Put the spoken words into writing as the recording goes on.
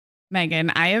Megan,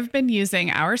 I have been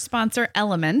using our sponsor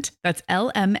Element, that's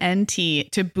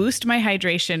LMNT, to boost my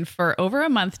hydration for over a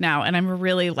month now, and I'm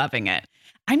really loving it.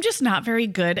 I'm just not very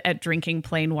good at drinking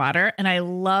plain water, and I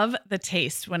love the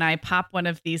taste when I pop one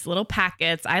of these little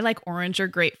packets. I like orange or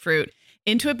grapefruit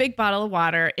into a big bottle of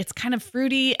water. It's kind of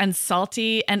fruity and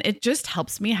salty, and it just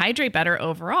helps me hydrate better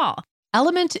overall.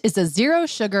 Element is a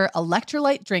zero-sugar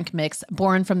electrolyte drink mix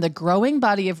born from the growing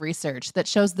body of research that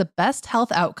shows the best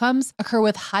health outcomes occur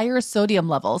with higher sodium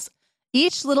levels.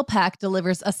 Each little pack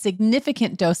delivers a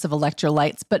significant dose of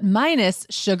electrolytes, but minus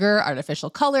sugar, artificial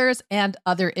colors, and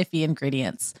other iffy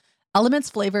ingredients. Element's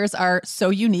flavors are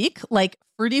so unique, like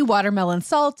fruity watermelon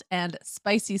salt and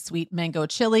spicy sweet mango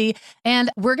chili. And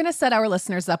we're going to set our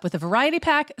listeners up with a variety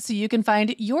pack so you can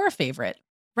find your favorite.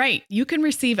 Right. You can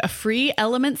receive a free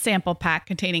Element sample pack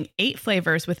containing 8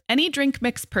 flavors with any drink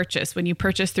mix purchase when you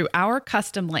purchase through our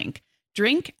custom link,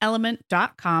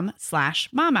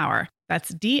 drinkelement.com/momhour.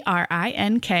 That's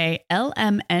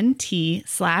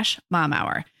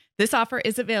DRINKLMNT/momhour. This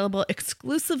is available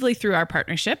exclusively through our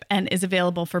partnership and is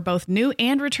available for both new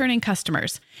and returning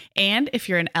customers. And if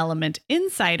you're an Element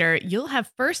insider, you'll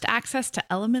have first access to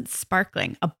Element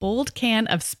Sparkling, a bold can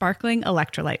of sparkling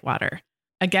electrolyte water.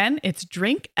 Again, it's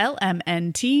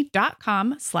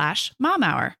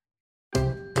drinklmnt.com/momhour.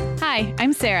 Hi,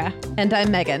 I'm Sarah. And I'm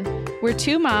Megan. We're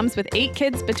 2 moms with 8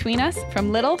 kids between us,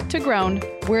 from little to grown.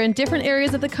 We're in different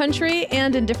areas of the country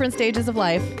and in different stages of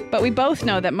life. But we both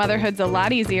know that motherhood's a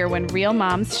lot easier when real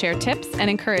moms share tips and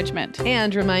encouragement.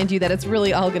 And remind you that it's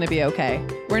really all going to be okay.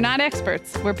 We're not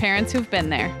experts. We're parents who've been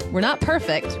there. We're not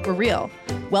perfect. We're real.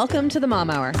 Welcome to the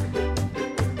Mom Hour.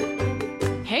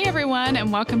 Hey everyone,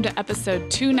 and welcome to episode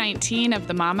 219 of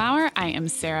the Mom Hour. I am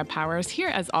Sarah Powers, here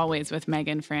as always with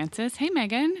Megan Francis. Hey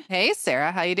Megan. Hey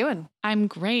Sarah, how you doing? I'm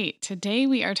great. Today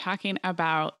we are talking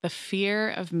about the fear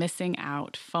of missing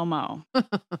out, FOMO.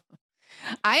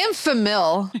 I am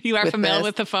familiar. You are familiar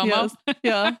with the FOMO? Yes.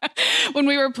 Yeah. When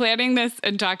we were planning this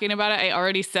and talking about it, I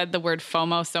already said the word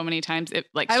FOMO so many times.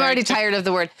 I'm already tired of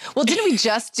the word. Well, didn't we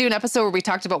just do an episode where we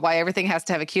talked about why everything has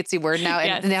to have a cutesy word now?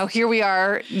 And now here we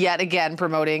are yet again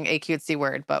promoting a cutesy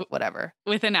word, but whatever.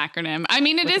 With an acronym. I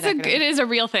mean, it is a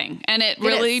real thing, and it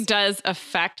really does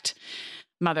affect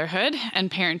motherhood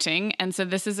and parenting. And so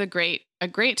this is a great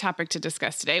topic to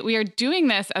discuss today. We are doing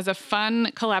this as a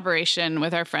fun collaboration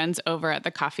with our friends over at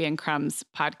the Coffee and Crumbs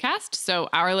podcast. So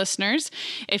our listeners,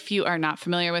 if you are not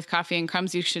familiar with Coffee and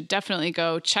Crumbs, you should definitely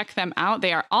go check them out.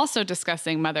 They are also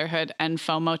discussing motherhood and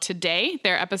FOMO today.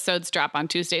 Their episodes drop on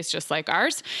Tuesdays, just like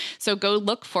ours. So go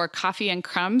look for Coffee and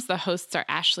Crumbs. The hosts are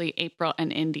Ashley, April,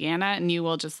 and Indiana, and you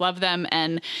will just love them.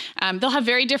 And they'll have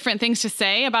very different things to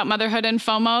say about motherhood and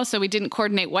FOMO. So we didn't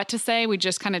coordinate what to say. We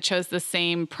just kind of chose the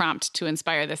same prompt to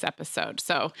inspire this episode.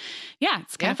 So yeah,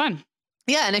 it's kind of fun.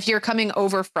 Yeah. And if you're coming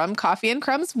over from Coffee and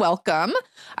Crumbs, welcome.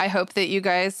 I hope that you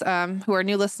guys who are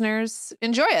new listeners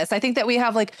enjoy us. I think that we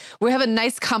have a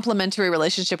nice complementary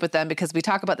relationship with them because we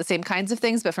talk about the same kinds of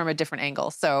things, but from a different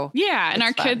angle. So yeah. And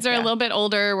our kids are a little bit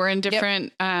older. We're in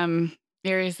different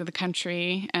areas of the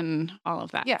country and all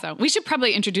of that. Yeah. So we should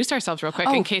probably introduce ourselves real quick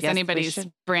in case anybody's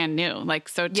brand new.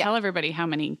 Tell everybody how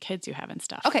many kids you have and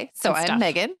stuff. Okay. So I'm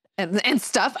Megan and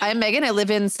stuff. I'm Megan. I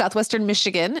live in Southwestern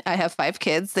Michigan. I have 5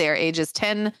 kids. They are ages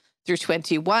 10 through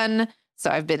 21. So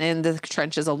I've been in the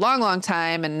trenches a long, long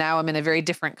time. And now I'm in a very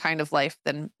different kind of life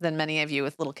than many of you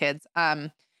with little kids.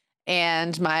 And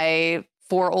my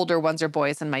 4 older ones are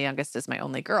boys and my youngest is my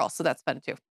only girl. So that's fun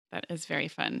too. That is very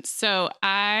fun. So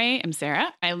I am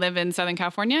Sarah. I live in Southern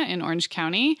California in Orange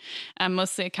County. I'm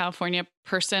mostly a California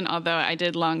person, although I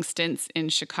did long stints in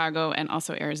Chicago and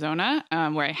also Arizona,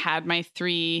 where I had my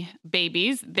 3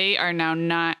 babies. They are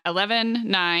now 11,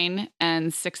 9,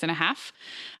 and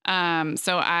 6.5.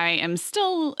 So I am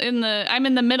still in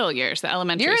the middle years, the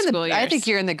elementary school years. I think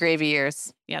you're in the gravy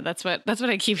years. Yeah, that's what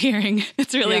I keep hearing.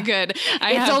 It's really good.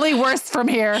 It's only worse from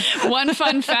here. One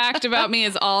fun fact about me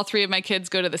is all 3 of my kids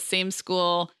go to the same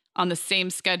school on the same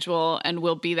schedule and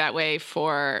will be that way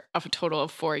for a total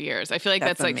of 4 years. I feel like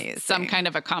that's like some kind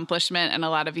of accomplishment. And a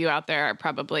lot of you out there are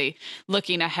probably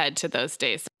looking ahead to those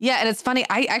days. Yeah. And it's funny.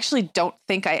 I actually don't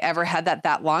think I ever had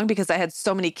that long because I had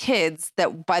so many kids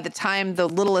that by the time the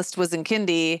littlest was in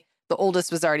kindy, the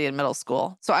oldest was already in middle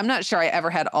school. So I'm not sure I ever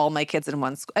had all my kids in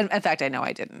one school. In fact, I know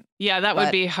I didn't. Yeah, that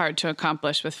would be hard to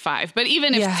accomplish with 5. But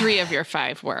even if 3 of your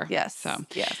 5 were. Yes. So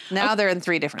yes. Now they're in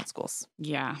 3 different schools.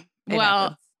 Yeah.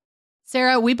 Well,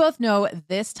 Sarah, we both know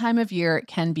this time of year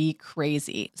can be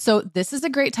crazy. So this is a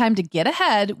great time to get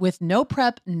ahead with no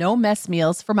prep, no mess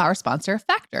meals from our sponsor,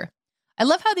 Factor. I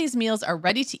love how these meals are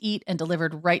ready to eat and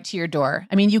delivered right to your door.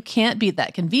 I mean, you can't beat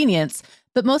that convenience,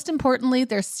 But most importantly,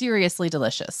 they're seriously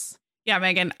delicious. Yeah,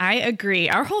 Megan, I agree.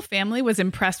 Our whole family was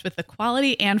impressed with the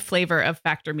quality and flavor of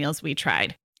Factor meals we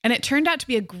tried. And it turned out to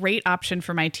be a great option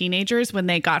for my teenagers when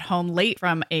they got home late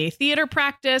from a theater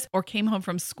practice or came home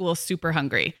from school super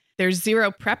hungry. There's zero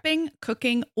prepping,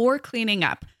 cooking, or cleaning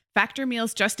up. Factor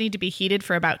meals just need to be heated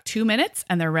for about 2 minutes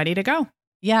and they're ready to go.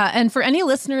 Yeah, and for any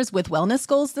listeners with wellness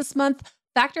goals this month,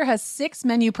 Factor has 6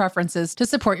 menu preferences to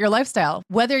support your lifestyle.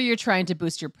 Whether you're trying to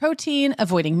boost your protein,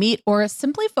 avoiding meat, or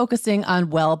simply focusing on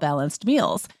well-balanced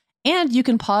meals. And you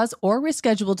can pause or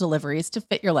reschedule deliveries to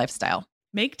fit your lifestyle.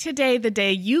 Make today the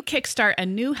day you kickstart a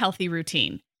new healthy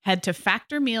routine. Head to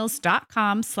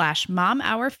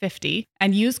factormeals.com/momhour50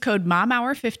 and use code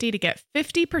momhour50 to get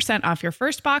 50% off your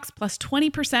first box plus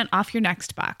 20% off your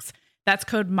next box. That's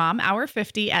code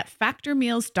momhour50 at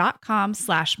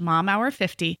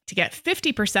factormeals.com/momhour50 to get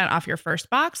 50% off your first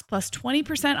box plus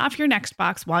 20% off your next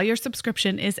box while your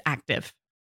subscription is active.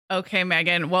 Okay,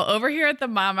 Megan. Well, over here at the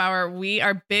Mom Hour, we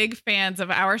are big fans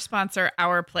of our sponsor,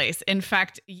 Our Place. In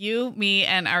fact, you, me,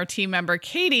 and our team member,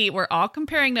 Katie, were all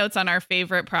comparing notes on our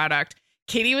favorite product.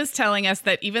 Katie was telling us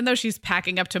that even though she's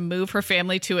packing up to move her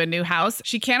family to a new house,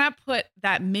 she cannot put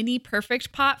that mini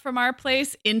perfect pot from Our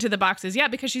Place into the boxes yet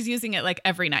because she's using it like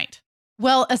every night.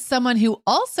 Well, as someone who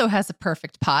also has a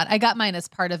perfect pot, I got mine as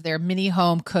part of their mini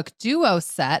home cook duo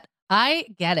set. I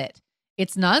get it.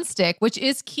 It's nonstick, which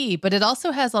is key, but it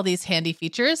also has all these handy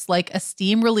features like a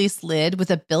steam release lid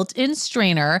with a built-in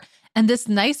strainer and this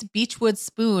nice beechwood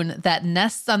spoon that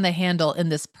nests on the handle in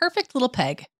this perfect little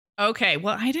peg. Okay,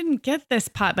 well, I didn't get this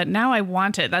pot, but now I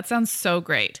want it. That sounds so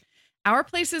great. Our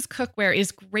Place's cookware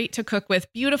is great to cook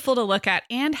with, beautiful to look at,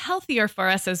 and healthier for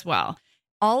us as well.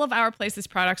 All of Our Place's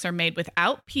products are made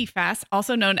without PFAS,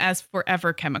 also known as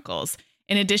forever chemicals.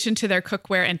 In addition to their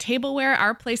cookware and tableware,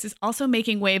 Our Place is also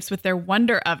making waves with their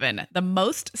Wonder Oven, the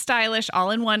most stylish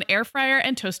all-in-one air fryer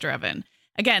and toaster oven.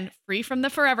 Again, free from the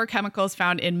forever chemicals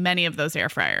found in many of those air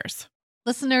fryers.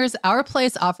 Listeners, Our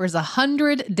Place offers a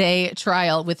 100-day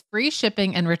trial with free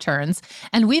shipping and returns,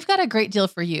 and we've got a great deal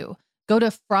for you. Go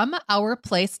to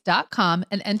FromOurPlace.com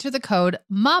and enter the code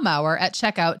MOMHOUR at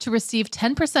checkout to receive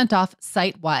 10% off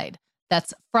site-wide.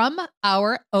 That's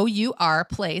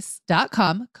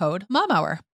FromOurPlace.com, code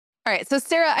MOMHOUR. All right. So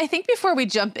Sarah, I think before we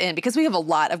jump in, because we have a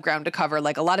lot of ground to cover,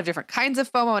 like a lot of different kinds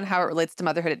of FOMO and how it relates to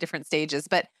motherhood at different stages.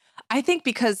 But I think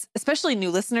because especially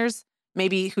new listeners,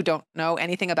 maybe who don't know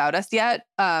anything about us yet,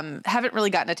 haven't really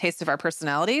gotten a taste of our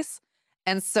personalities.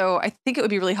 And so I think it would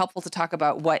be really helpful to talk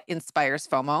about what inspires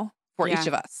FOMO for each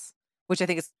of us, which I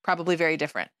think is probably very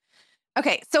different.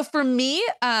 Okay, so for me,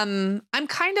 I'm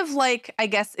kind of like, I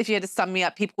guess if you had to sum me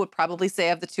up, people would probably say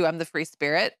of the two, I'm the free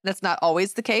spirit. That's not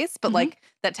always the case, but like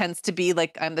that tends to be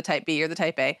like I'm the type B or the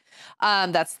type A.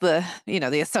 That's the,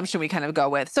 the assumption we kind of go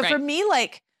with. So for me,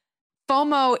 like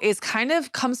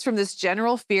FOMO comes from this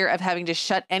general fear of having to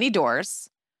shut any doors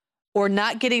or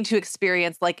not getting to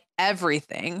experience like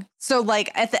everything. So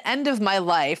like at the end of my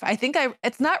life, I think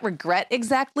it's not regret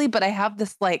exactly, but I have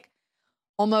this like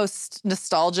almost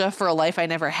nostalgia for a life I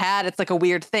never had. It's like a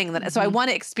weird thing so I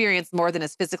want to experience more than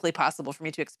is physically possible for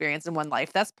me to experience in one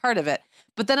life. That's part of it.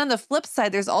 But then on the flip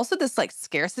side, there's also this like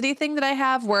scarcity thing that I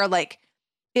have where like,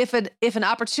 if an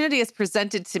opportunity is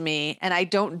presented to me and I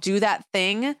don't do that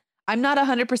thing, I'm not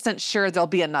 100% sure there'll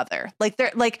be another. Like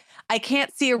I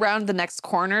can't see around the next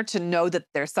corner to know that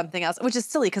there's something else, which is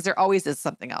silly because there always is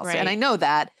something else. Right. And I know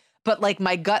that, but like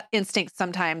my gut instinct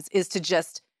sometimes is to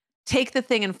just take the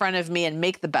thing in front of me and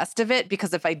make the best of it,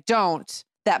 because if I don't,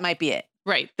 that might be it.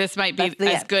 Right. This might be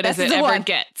as good as it ever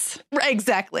gets. Right,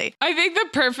 exactly. I think the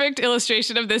perfect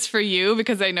illustration of this for you,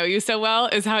 because I know you so well,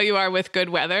 is how you are with good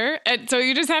weather. And so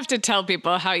you just have to tell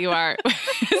people how you are.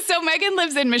 So Megan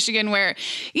lives in Michigan where,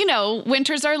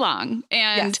 winters are long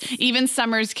and even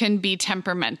summers can be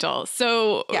temperamental.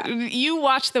 So you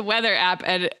watch the weather app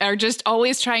and are just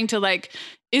always trying to like,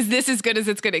 is this as good as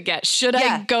it's going to get? Should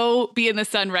I go be in the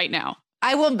sun right now?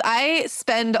 I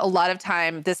spend a lot of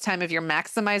time this time of year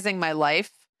maximizing my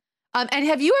life. And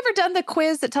have you ever done the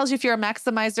quiz that tells you if you're a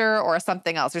maximizer or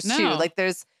something else? There's two. Like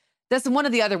that's one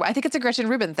of the other. I think it's a Gretchen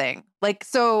Rubin thing. Like,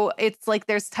 so it's like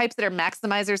there's types that are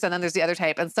maximizers and then there's the other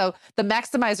type. And so the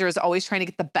maximizer is always trying to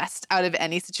get the best out of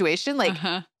any situation, like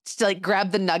to like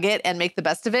grab the nugget and make the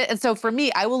best of it. And so for me,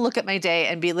 I will look at my day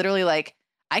and be literally like,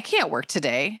 I can't work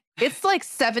today. It's like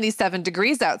 77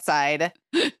 degrees outside.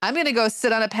 I'm going to go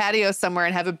sit on a patio somewhere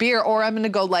and have a beer, or I'm going to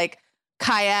go like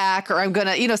kayak, or I'm going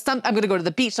to, I'm going to go to the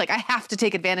beach. Like I have to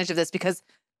take advantage of this because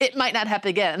it might not happen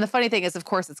again. And the funny thing is, of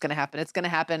course, it's going to happen. It's going to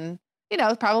happen,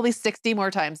 probably 60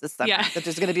 more times this summer that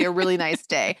there's going to be a really nice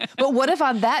day. But what if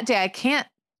on that day, I can't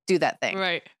do that thing?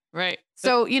 Right. Right.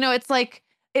 So, it's like,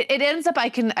 it ends up, I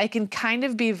can kind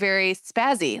of be very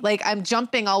spazzy. Like I'm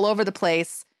jumping all over the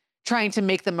place, trying to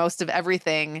make the most of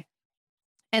everything.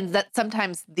 And that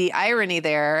sometimes the irony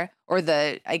there, or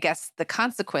I guess the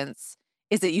consequence,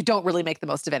 is that you don't really make the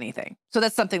most of anything. So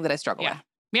that's something that I struggle with.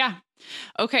 Yeah.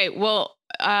 Okay. Well,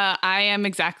 I am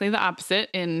exactly the opposite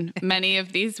in many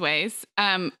of these ways.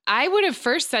 I would have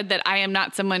first said that I am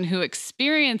not someone who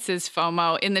experiences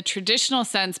FOMO in the traditional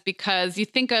sense, because you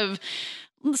think of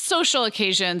social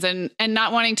occasions and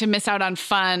not wanting to miss out on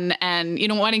fun and,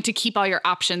 wanting to keep all your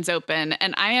options open.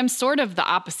 And I am sort of the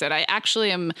opposite. I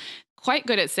actually am quite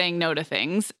good at saying no to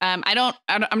things. I'm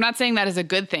not saying that is a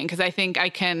good thing, because I think I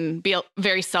can be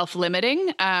very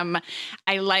self-limiting.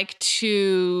 I like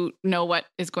to know what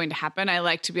is going to happen. I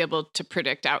like to be able to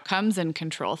predict outcomes and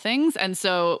control things. And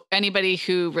so anybody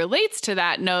who relates to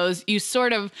that knows you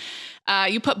sort of,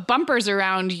 you put bumpers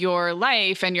around your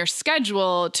life and your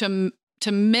schedule to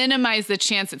minimize the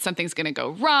chance that something's going to go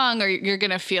wrong or you're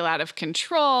going to feel out of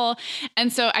control.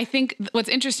 And so I think what's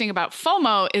interesting about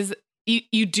FOMO is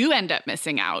you do end up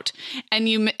missing out, and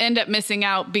you end up missing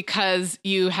out because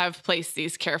you have placed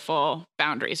these careful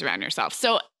boundaries around yourself.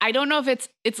 So I don't know if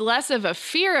it's less of a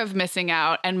fear of missing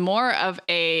out and more of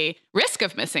a risk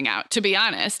of missing out, to be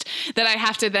honest, that I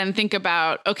have to then think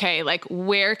about, okay, like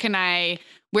where can I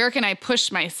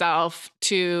push myself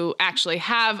to actually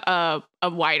have a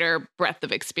wider breadth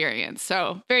of experience?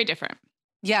 So very different.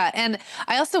 Yeah. And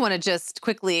I also want to just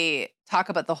quickly talk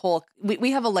about the whole,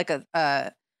 we have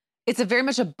it's a very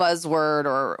much a buzzword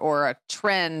or a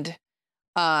trend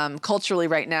culturally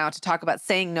right now to talk about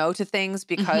saying no to things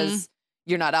because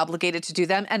you're not obligated to do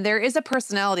them. And there is a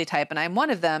personality type, and I'm one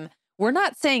of them. We're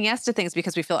not saying yes to things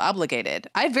because we feel obligated.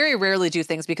 I very rarely do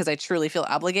things because I truly feel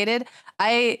obligated.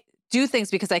 I do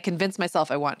things because I convince myself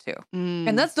I want to.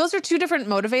 And those are two different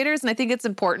motivators. And I think it's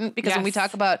important because when we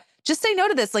talk about just say no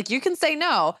to this, like you can say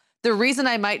no. The reason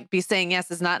I might be saying yes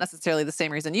is not necessarily the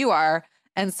same reason you are.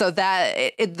 And so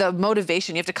that the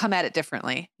motivation, you have to come at it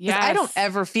differently. Yes. I don't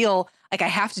ever feel like I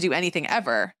have to do anything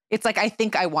ever. It's like, I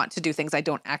think I want to do things I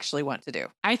don't actually want to do.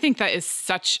 I think that is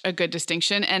such a good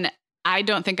distinction. And I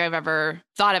don't think I've ever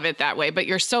thought of it that way, but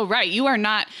you're so right. You are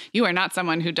not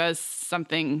someone who does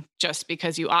something just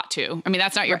because you ought to. I mean,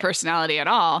 that's not your personality at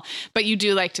all, but you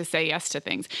do like to say yes to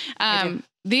things.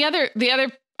 The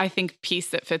other I think piece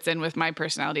that fits in with my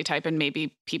personality type, and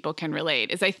maybe people can relate,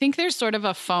 is I think there's sort of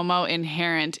a FOMO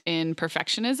inherent in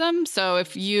perfectionism. So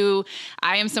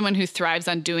I am someone who thrives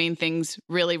on doing things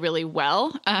really, really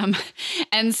well.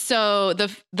 And so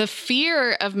the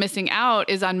fear of missing out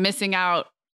is on missing out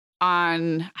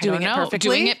on, doing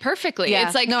it perfectly. Yeah.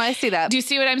 It's like, no, I see that. Do you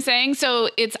see what I'm saying? So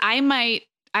I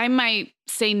might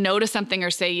say no to something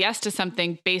or say yes to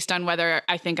something based on whether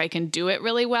I think I can do it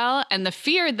really well. And the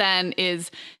fear then is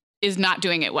not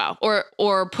doing it well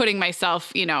or putting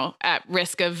myself, at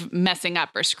risk of messing up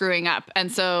or screwing up.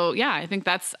 And so, yeah, I think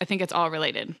it's all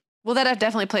related. Well, that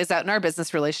definitely plays out in our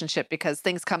business relationship because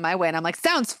things come my way and I'm like,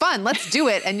 sounds fun. Let's do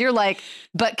it. And you're like,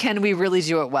 but can we really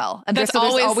do it well? And there's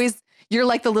always you're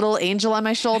like the little angel on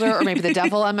my shoulder or maybe the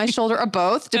devil on my shoulder or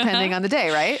both, depending on the day,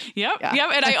 right? Yep. Yeah. Yep.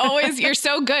 And you're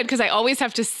so good because I always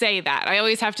have to say that. I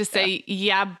always have to say,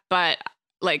 yeah, but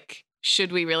like,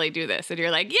 should we really do this? And you're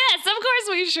like, yes, of course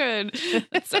we should.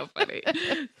 That's so funny.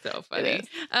 So funny.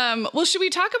 Well, should we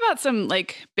talk about some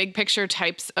like big picture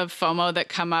types of FOMO that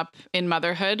come up in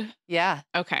motherhood? Yeah.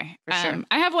 Okay. For sure.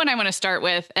 I have one I want to start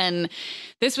with. And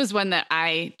this was one that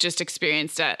I just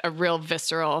experienced at a real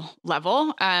visceral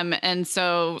level. And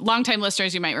so longtime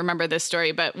listeners, you might remember this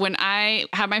story, but when I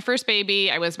had my first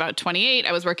baby, I was about 28.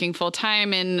 I was working full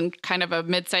time in kind of a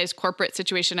mid-sized corporate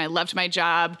situation. I loved my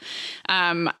job.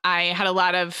 I had a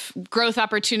lot of growth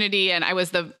opportunity and I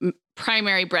was the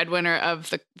primary breadwinner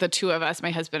of the two of us,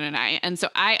 my husband and I. And so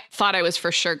I thought I was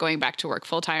for sure going back to work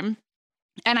full time.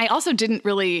 And I also didn't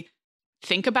really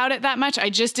think about it that much.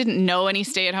 I just didn't know any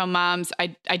stay-at-home moms.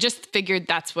 I just figured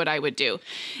that's what I would do.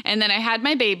 And then I had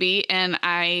my baby and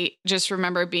I just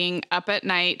remember being up at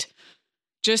night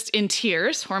just in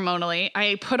tears hormonally.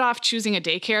 I put off choosing a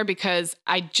daycare because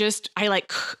I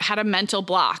had a mental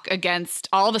block against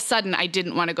all of a sudden I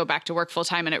didn't want to go back to work full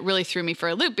time. And it really threw me for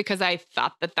a loop because I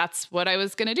thought that that's what I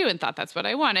was going to do and thought that's what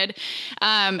I wanted.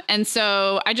 And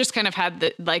so I just kind of had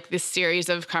this series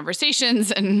of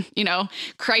conversations and,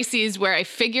 crises where I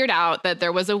figured out that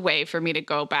there was a way for me to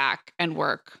go back and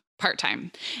work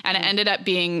part-time. And it ended up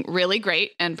being really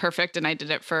great and perfect. And I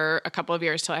did it for a couple of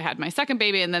years till I had my second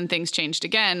baby and then things changed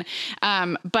again.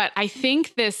 But I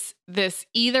think this this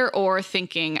either or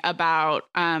thinking about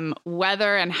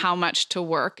whether and how much to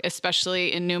work,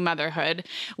 especially in new motherhood,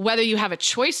 whether you have a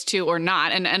choice to or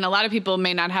not. And a lot of people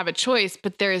may not have a choice,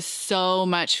 but there is so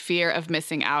much fear of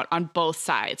missing out on both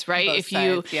sides, right?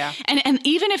 And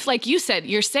even if, like you said,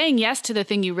 you're saying yes to the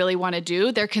thing you really want to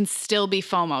do, there can still be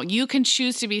FOMO. You can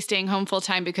choose to be staying home full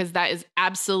time because that is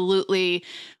absolutely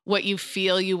what you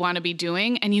feel you want to be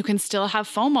doing. And you can still have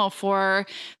FOMO for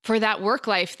that work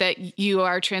life that you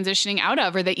are transitioning out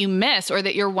of, or that you miss, or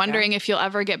that you're wondering if you'll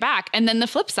ever get back. And then the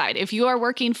flip side, if you are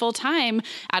working full time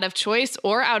out of choice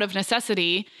or out of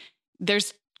necessity,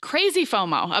 there's crazy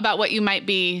FOMO about what you might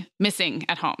be missing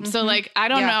at home. So like, I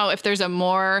don't know if there's a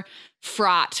more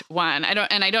fraught one. I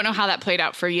don't know how that played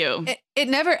out for you. It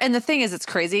never, and the thing is, it's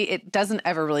crazy. It doesn't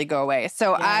ever really go away.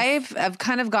 So I've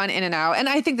kind of gone in and out, and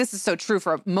I think this is so true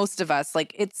for most of us.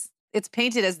 Like it's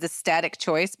painted as the static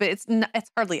choice, but it's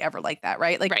hardly ever like that,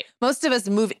 right? Like most of us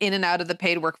move in and out of the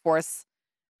paid workforce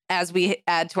as we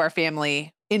add to our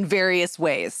family in various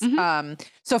ways.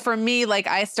 So for me, like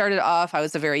I started off, I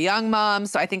was a very young mom.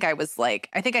 So I think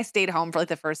I stayed home for like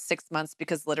the first 6 months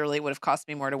because literally it would have cost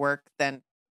me more to work than,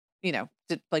 to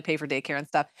like pay for daycare and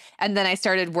stuff. And then I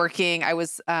started working. I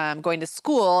was going to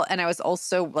school, and I was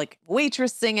also like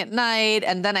waitressing at night.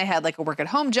 And then I had like a work at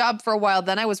home job for a while.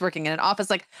 Then I was working in an office.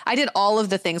 Like I did all of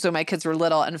the things when my kids were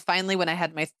little. And finally, when I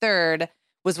had my third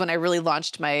was when I really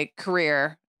launched my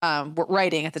career,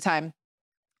 writing at the time.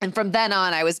 And from then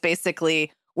on, I was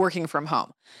basically working from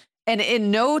home. And in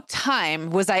no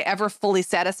time was I ever fully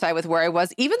satisfied with where I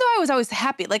was, even though I was always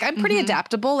happy. Like I'm pretty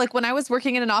adaptable. Like when I was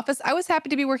working in an office, I was happy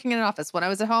to be working in an office. When I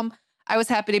was at home, I was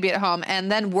happy to be at home.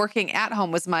 And then working at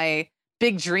home was my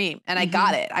big dream. And I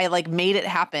got it. I like made it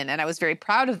happen. And I was very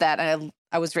proud of that. And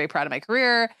I was very proud of my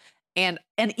career. And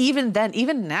even then,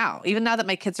 even now that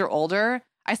my kids are older,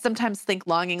 I sometimes think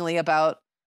longingly about,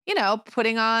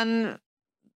 putting on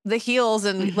the heels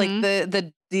and like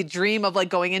the dream of like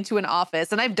going into an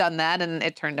office. And I've done that, and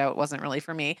it turned out it wasn't really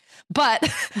for me, but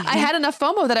I had enough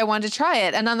FOMO that I wanted to try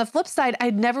it. And on the flip side, I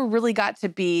never really got to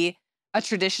be a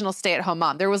traditional stay-at-home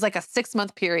mom. There was like a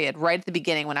 6-month period right at the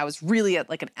begining when I was really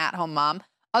like an at-home mom.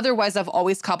 Otherwise, I've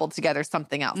always cobbled together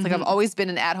something else. Like I've always been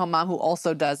an at-home mom who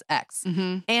also does X.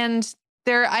 And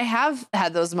I have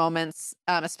had those moments,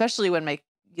 especially when my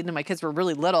kids were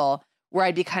really little, where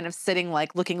I'd be kind of sitting,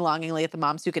 like looking longingly at the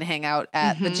moms who can hang out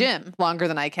at the gym longer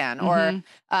than I can, or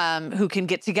who can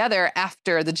get together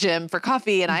after the gym for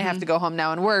coffee, and I have to go home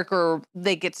now and work, or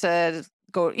they get to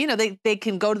go, they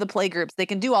can go to the play groups, they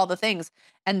can do all the things,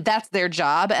 and that's their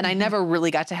job. And I never really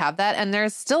got to have that. And I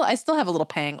still have a little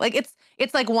pang. Like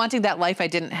it's like wanting that life I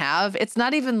didn't have. It's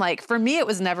not even like, for me, it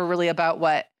was never really about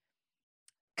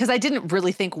because I didn't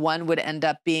really think one would end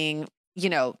up being,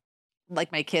 like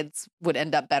my kids would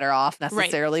end up better off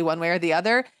necessarily one way or the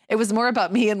other. It was more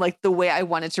about me and like the way I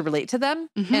wanted to relate to them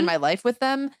and my life with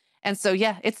them. And so,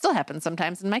 it still happens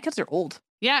sometimes, and my kids are old.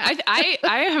 Yeah, I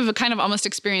have kind of almost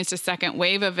experienced a second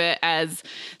wave of it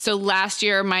so last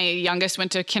year, my youngest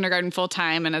went to kindergarten full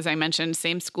time. And as I mentioned,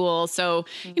 same school. So,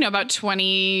 about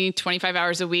 20, 25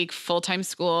 hours a week, full-time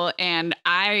school. And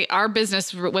our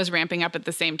business was ramping up at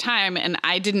the same time. And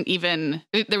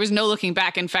there was no looking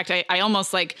back. In fact, I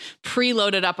almost like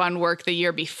preloaded up on work the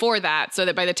year before that, so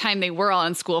that by the time they were all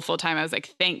in school full time, I was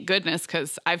like, thank goodness,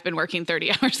 because I've been working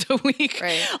 30 hours a week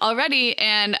already.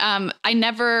 And I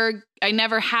never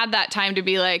had that time to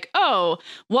be like, oh,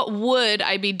 what would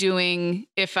I be doing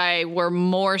if I were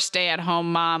more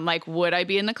stay-at-home mom? Like, would I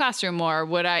be in the classroom more?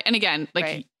 Would I? And again,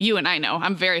 like you and I know,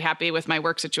 I'm very happy with my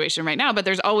work situation right now, but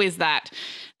there's always that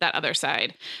other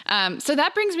side. So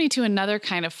that brings me to another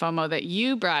kind of FOMO that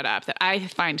you brought up that I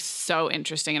find so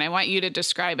interesting, and I want you to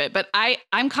describe it. But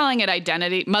I'm calling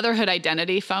it motherhood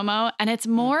identity FOMO, and it's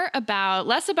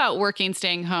less about working,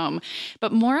 staying home,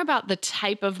 but more about the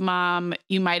type of mom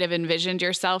you might have envisioned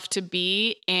yourself to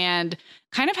be, and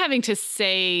kind of having to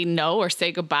say no or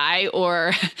say goodbye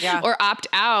or opt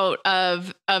out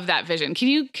of that vision. Can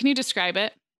you describe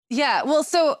it? Yeah. Well,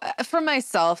 so for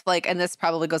myself, like, and this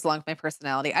probably goes along with my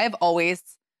personality, I have always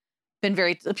been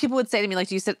people would say to me, like,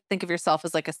 do you think of yourself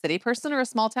as like a city person or a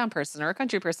small town person or a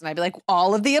country person? I'd be like,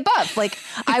 all of the above. Like,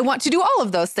 I want to do all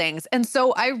of those things. And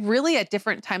so I really, at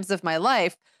different times of my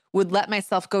life, would let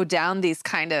myself go down these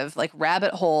kind of like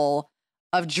rabbit hole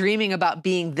of dreaming about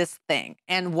being this thing.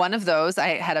 And one of those,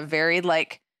 I had a very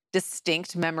like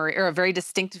distinct memory, or a very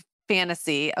distinct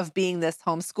fantasy of being this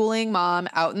homeschooling mom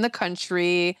out in the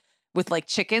country with like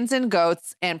chickens and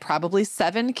goats and probably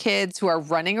 7 kids who are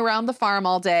running around the farm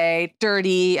all day,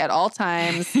 dirty at all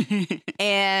times.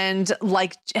 And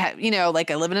like,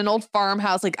 like I live in an old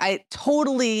farmhouse. Like I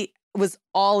totally was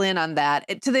all in on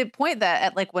that to the point that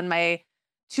at like when my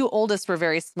two oldest were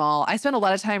very small, I spent a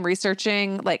lot of time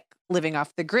researching like living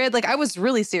off the grid. Like I was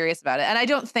really serious about it. And I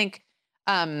don't think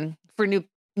for new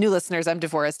listeners, I'm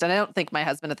divorced, and I don't think my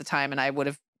husband at the time and I would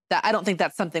have I don't think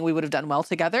that's something we would have done well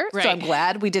together. Right. So I'm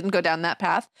glad we didn't go down that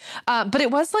path. But it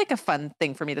was like a fun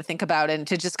thing for me to think about and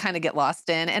to just kind of get lost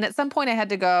in. And at some point I had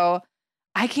to go,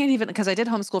 I can't even, because I did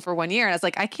homeschool for 1 year and I was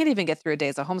like, I can't even get through a day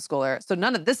as a homeschooler. So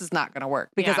none of this is not going to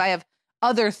work because I have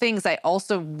other things I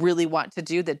also really want to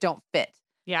do that don't fit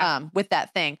with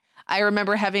that thing. I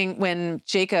remember having, when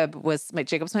Jacob's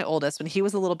my oldest, when he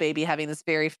was a little baby, having this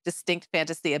very distinct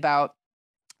fantasy about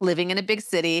living in a big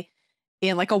city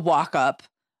in like a walk up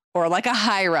or like a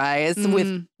high rise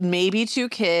with maybe 2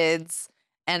 kids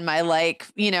and my like,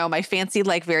 my fancy,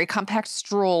 like very compact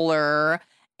stroller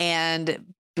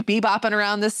and bebopping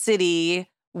around the city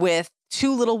with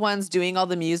 2 little ones doing all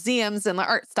the museums and the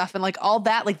art stuff and like all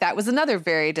that. Like that was another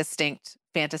very distinct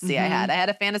fantasy I had. I had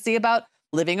a fantasy about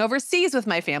living overseas with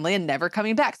my family and never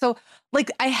coming back. So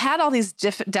like I had all these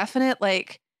definite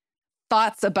like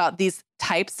thoughts about these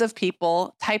types of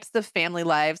people, types of family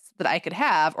lives that I could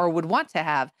have or would want to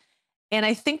have. And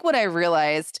I think what I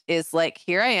realized is like,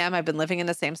 here I am, I've been living in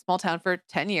the same small town for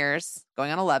 10 years,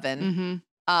 going on 11.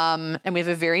 And we have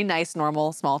a very nice,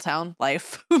 normal small town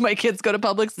life. My kids go to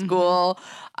public school.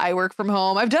 I work from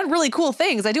home. I've done really cool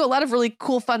things. I do a lot of really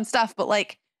cool, fun stuff, but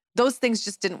like those things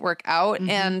just didn't work out.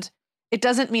 And it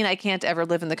doesn't mean I can't ever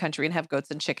live in the country and have goats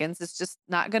and chickens. It's just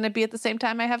not going to be at the same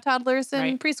time I have toddlers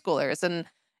and preschoolers. And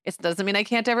it doesn't mean I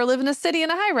can't ever live in a city in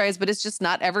a high rise, but it's just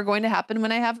not ever going to happen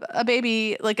when I have a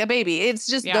baby, like a baby. It's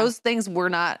just those things were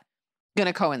not going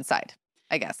to coincide,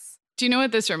 I guess. Do you know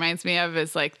what this reminds me of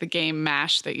is like the game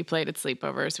MASH that you played at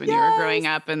sleepovers when you were growing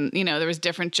up and, there was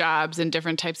different jobs and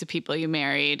different types of people you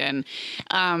married. And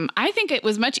I think it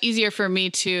was much easier for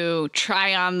me to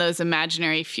try on those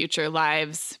imaginary future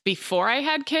lives before I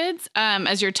had kids.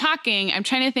 As you're talking, I'm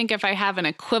trying to think if I have an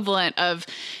equivalent of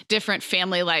different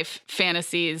family life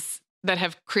fantasies that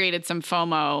have created some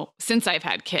FOMO since I've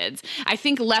had kids. I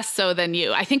think less so than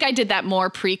you. I think I did that more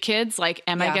pre-kids. Like,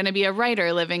 am I going to be a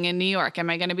writer living in New York? Am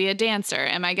I going to be a dancer?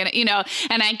 Am I going to,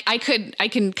 and I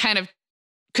can kind of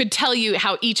could tell you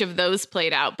how each of those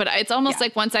played out. But it's almost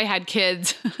like once I had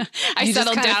kids, I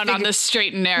settled down on the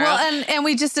straight and narrow. Well, and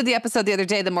we just did the episode the other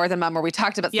day, The More Than Mom, where we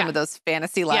talked about some of those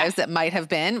fantasy lives that might have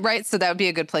been, right? So that would be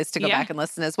a good place to go back and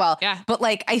listen as well. Yeah. But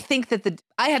like, I think that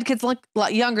I had kids a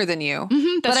lot younger than you,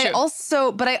 that's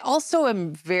true. I also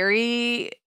am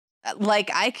very,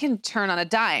 like, I can turn on a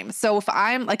dime. So if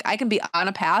I'm like, I can be on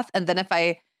a path, and then if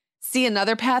I see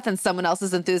another path and someone else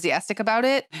is enthusiastic about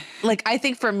it, like, I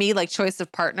think for me, like, choice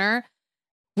of partner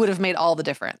would have made all the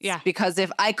difference. Yeah. Because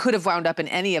if I could have wound up in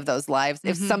any of those lives,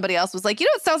 if somebody else was like, it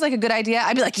sounds like a good idea,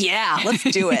 I'd be like, yeah, let's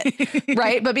do it.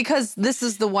 Right. But because this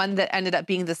is the one that ended up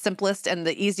being the simplest and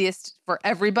the easiest for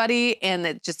everybody. And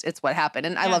it's what happened.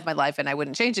 And I love my life and I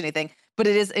wouldn't change anything, but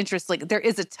it is interesting. There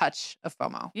is a touch of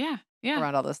FOMO. Yeah.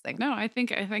 Around all those things. No, I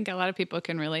think a lot of people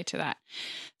can relate to that.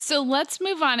 So let's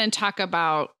move on and talk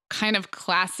about kind of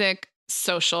classic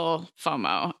social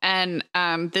FOMO. And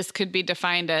this could be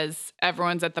defined as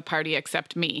everyone's at the party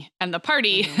except me. And the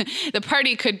party, the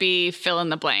party could be fill in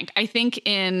the blank. I think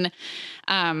in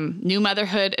new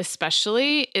motherhood,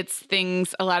 especially, it's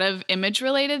a lot of image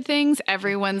related things.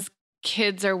 Everyone's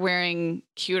kids are wearing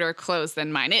cuter clothes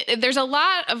than mine. There's a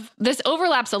lot of this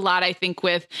overlaps a lot, I think,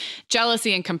 with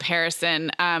jealousy and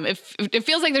comparison. It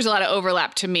feels like there's a lot of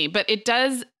overlap to me, but it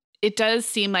does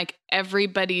seem like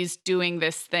everybody's doing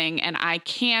this thing and I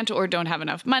can't or don't have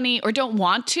enough money or don't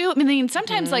want to. I mean,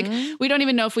 sometimes like we don't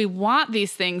even know if we want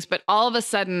these things, but all of a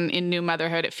sudden in new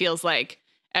motherhood, it feels like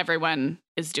everyone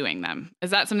is doing them.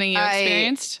 Is that something you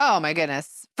experienced? Oh my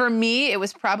goodness. For me, it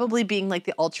was probably being like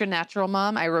the ultra natural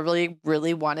mom. I really,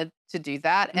 really wanted to do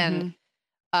that and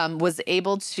was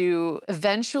able to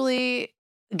eventually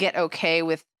get okay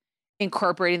with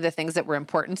incorporating the things that were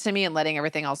important to me and letting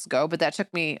everything else go. But that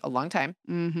took me a long time.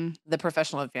 The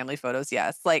professional and family photos,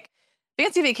 yes. Like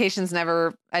fancy vacations,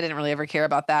 I didn't really ever care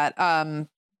about that.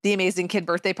 The amazing kid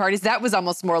birthday parties, that was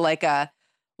almost more like a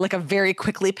very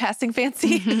quickly passing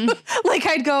fancy. Like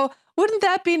I'd go, wouldn't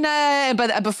that be nice?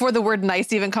 But before the word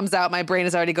nice even comes out, my brain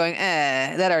is already going,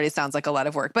 that already sounds like a lot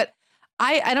of work. But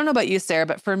I don't know about you, Sarah,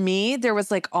 but for me, there was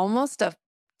like almost a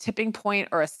tipping point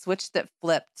or a switch that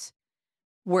flipped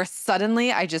where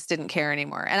suddenly I just didn't care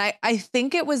anymore. And I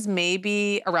think it was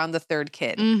maybe around the third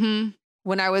kid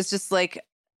when I was just like,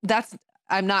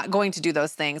 I'm not going to do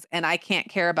those things and I can't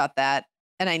care about that.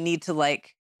 And I need to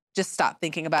like just stop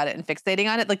thinking about it and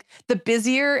fixating on it. Like the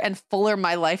busier and fuller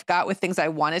my life got with things I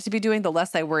wanted to be doing, the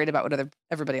less I worried about what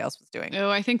everybody else was doing. Oh,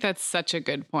 I think that's such a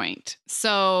good point.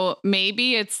 So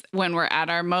maybe it's when we're at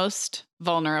our most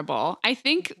vulnerable. I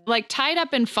think like tied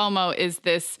up in FOMO is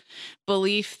this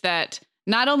belief that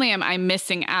not only am I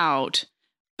missing out,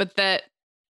 but that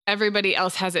everybody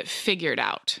else has it figured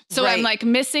out. So I'm like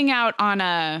missing out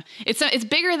on it's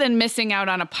bigger than missing out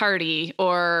on a party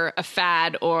or a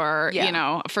fad or, you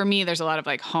know, for me, there's a lot of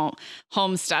like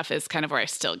home stuff is kind of where I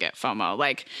still get FOMO.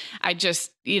 Like I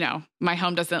just, you know, my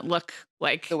home doesn't look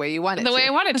like the way you want it the way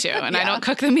I want it to. And I don't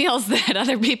cook the meals that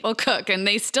other people cook, and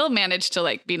they still manage to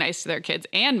like be nice to their kids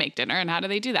and make dinner. And how do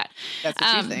they do that? That's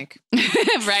what you think.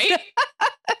 Right.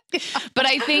 But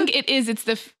I think it's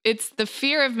the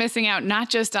fear of missing out, not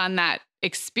just on that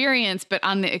experience, but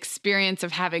on the experience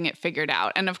of having it figured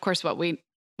out. And of course, what we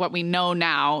know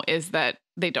now is that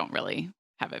they don't really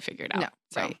have it figured out. No,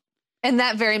 right. And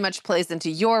that very much plays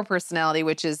into your personality,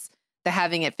 which is the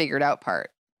having it figured out part.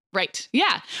 Right.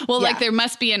 Yeah. Well, like there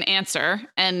must be an answer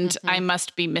and I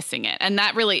must be missing it. And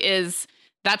that really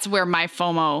that's where my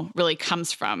FOMO really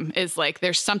comes from, is like,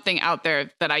 there's something out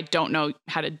there that I don't know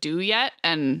how to do yet.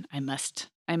 And I must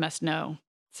know.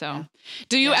 So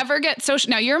do you ever get social?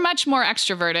 Now you're much more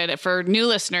extroverted. For new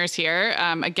listeners here,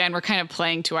 again, we're kind of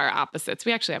playing to our opposites.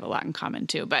 We actually have a lot in common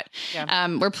too, but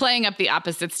we're playing up the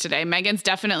opposites today. Megan's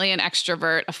definitely an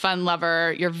extrovert, a fun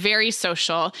lover. You're very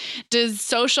social. Does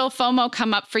social FOMO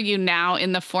come up for you now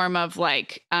in the form of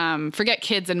like, forget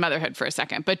kids and motherhood for a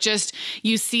second, but just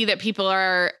you see that people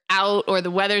are out or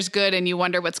the weather's good and you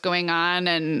wonder what's going on?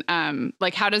 And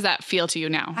like, how does that feel to you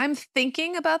now? I'm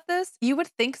thinking about this. You would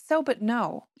think so, but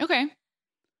no. Okay.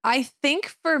 I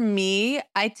think for me,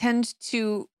 I tend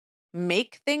to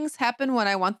make things happen when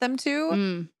I want them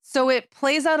to. So it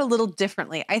plays out a little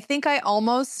differently. I think I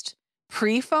almost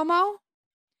pre-FOMO.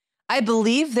 I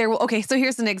believe there will. Okay, so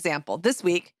here's an example. This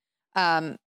week,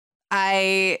 I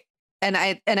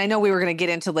know we were going to get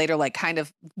into later, like kind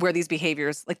of where these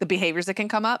behaviors, like the behaviors that can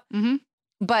come up.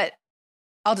 But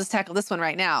I'll just tackle this one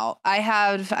right now.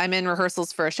 I'm in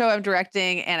rehearsals for a show I'm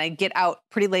directing, and I get out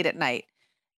pretty late at night.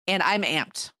 And I'm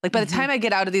amped. Like by the time I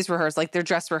get out of these rehearsals, like they're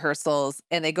dress rehearsals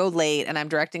and they go late and I'm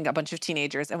directing a bunch of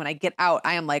teenagers. And when I get out,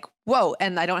 I am like, whoa.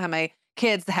 And I don't have my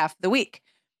kids half the week.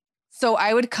 So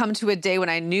I would come to a day when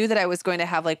I knew that I was going to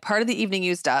have like part of the evening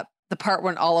used up, the part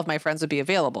when all of my friends would be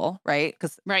available, right?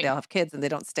 Because they all have kids and they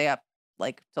don't stay up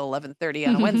like till 11:30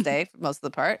 on a Wednesday for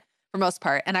most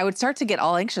part. And I would start to get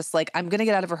all anxious. Like I'm going to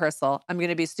get out of rehearsal. I'm going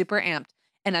to be super amped.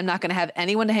 And I'm not going to have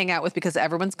anyone to hang out with because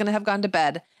everyone's going to have gone to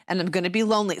bed and I'm going to be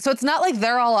lonely. So it's not like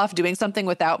they're all off doing something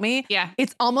without me. Yeah.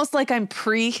 It's almost like I'm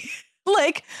pre-planning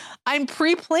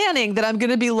that I'm going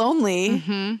to be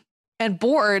lonely and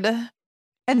bored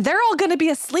and they're all going to be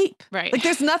asleep. Right. Like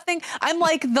there's nothing. I'm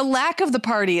like, the lack of the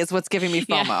party is what's giving me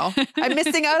FOMO. Yeah. I'm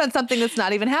missing out on something that's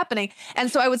not even happening.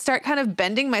 And so I would start kind of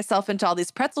bending myself into all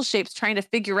these pretzel shapes, trying to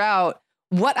figure out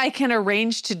what I can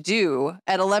arrange to do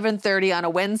at 11:30 on a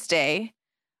Wednesday.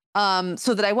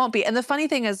 So that I won't be. And the funny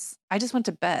thing is, I just went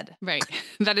to bed. Right.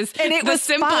 That is, and it the was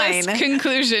simplest fine.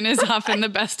 Conclusion is often the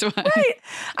best one. Right.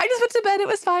 I just went to bed. It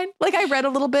was fine. Like I read a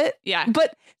little bit. Yeah.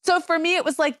 But so for me, it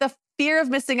was like the fear of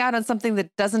missing out on something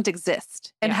that doesn't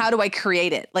exist. And how do I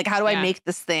create it? Like, how do I make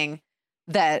this thing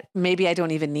that maybe I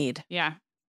don't even need? Yeah.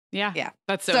 Yeah. Yeah.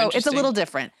 That's so So interesting. it's a little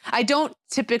different. I don't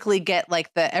typically get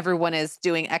like everyone is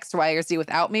doing X, Y, or Z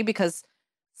without me, because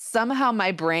somehow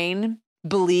my brain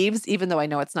believes, even though I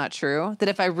know it's not true, that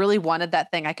if I really wanted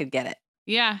that thing, I could get it.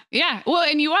 Yeah. Yeah. Well,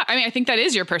 and you are, I think that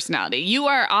is your personality. You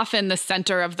are often the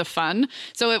center of the fun.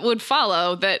 So it would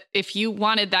follow that if you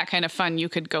wanted that kind of fun, you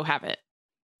could go have it.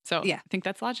 So I think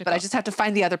that's logical. But I just have to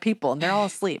find the other people and they're all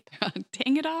asleep.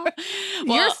 Dang it all.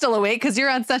 Well, you're still awake because you're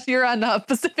on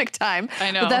Pacific time.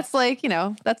 I know. But that's like,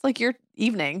 that's like your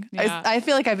evening. Yeah. I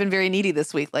feel like I've been very needy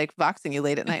this week, like voxing you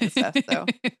late at night and stuff. So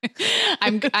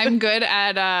I'm good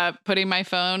at putting my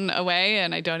phone away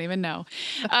and I don't even know.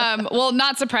 Well,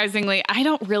 not surprisingly, I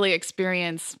don't really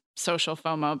experience social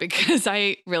FOMO because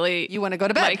you want to go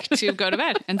to bed. Like to go to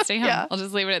bed and stay home. Yeah. I'll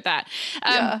just leave it at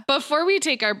that. Before we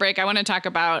take our break, I want to talk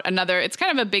about it's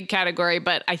kind of a big category,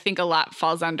 but I think a lot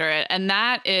falls under it. And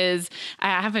that is, I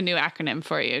have a new acronym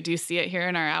for you. Do you see it here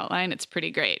in our outline? It's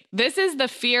pretty great. This is the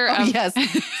fear of... Yes.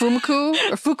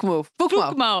 FUMCU or FUKMO?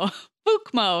 FUKMO.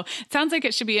 FOMO. It sounds like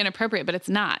it should be inappropriate, but it's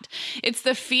not. It's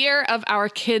the fear of our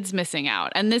kids missing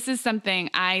out. And this is something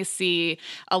I see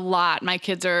a lot. My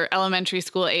kids are elementary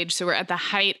school age, so we're at the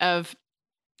height of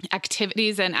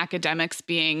activities and academics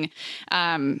being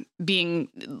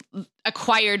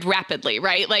acquired rapidly,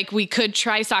 right? Like we could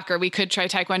try soccer, we could try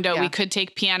taekwondo, we could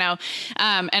take piano.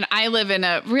 And I live in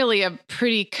a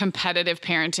pretty competitive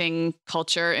parenting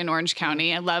culture in Orange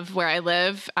County. I love where I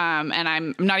live. And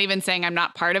I'm not even saying I'm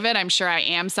not part of it. I'm sure I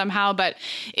am somehow, but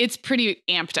it's pretty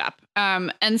amped up.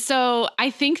 And so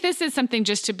I think this is something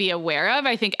just to be aware of.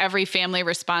 I think every family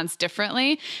responds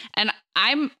differently. And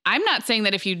I'm not saying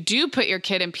that if you do put your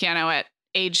kid in piano at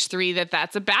age 3,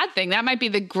 that's a bad thing. That might be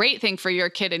the great thing for your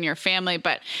kid and your family.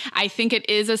 But I think it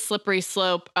is a slippery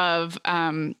slope of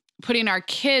putting our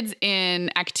kids in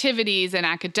activities and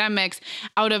academics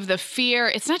out of the fear.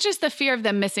 It's not just the fear of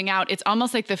them missing out. It's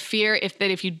almost like the fear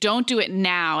that if you don't do it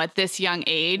now at this young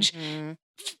age,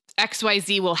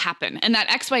 XYZ will happen. And that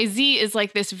XYZ is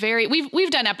like this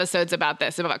we've done episodes about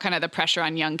this, about kind of the pressure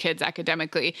on young kids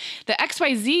academically. The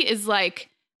XYZ is like,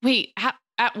 wait,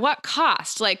 at what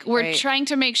cost? Like we're trying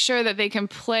to make sure that they can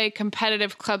play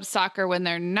competitive club soccer when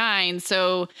they're 9.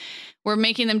 So we're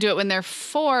making them do it when they're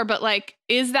 4. But like,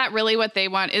 is that really what they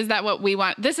want? Is that what we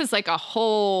want? This is like a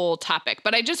whole topic,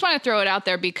 but I just want to throw it out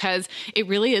there because it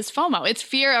really is FOMO. It's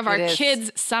fear of our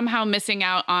kids somehow missing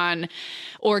out on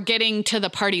or getting to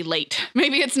the party late.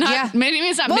 Maybe it's not, maybe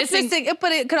it's not missing,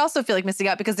 but it could also feel like missing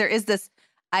out because there is this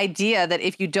idea that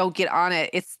if you don't get on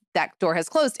it, that door has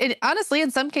closed. And honestly,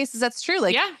 in some cases, that's true.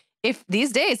 Like if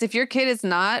these days, if your kid is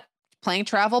not playing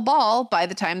travel ball by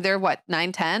the time they're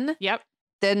 9, 10,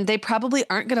 then they probably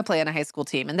aren't going to play on a high school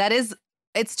team. And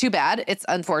it's too bad. It's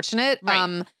unfortunate.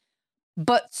 Right.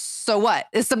 But so what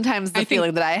is sometimes the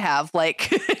feeling that I have.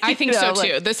 Like, I think so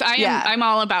too. I'm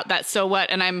all about that. So what?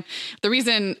 And the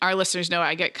reason our listeners know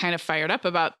I get kind of fired up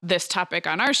about this topic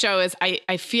on our show is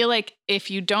I feel like if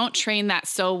you don't train that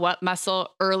so what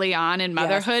muscle early on in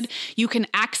motherhood, you can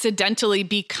accidentally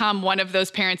become one of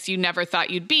those parents you never thought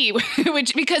you'd be,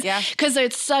 because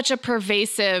it's such a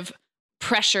pervasive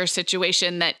pressure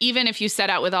situation that even if you set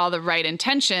out with all the right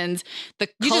intentions,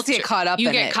 you just get caught up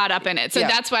in it. So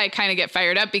that's why I kind of get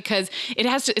fired up because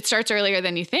it starts earlier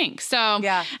than you think. So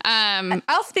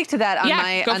I'll speak to that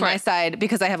on my side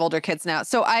because I have older kids now.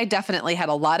 So I definitely had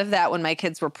a lot of that when my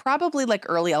kids were probably like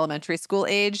early elementary school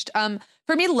aged.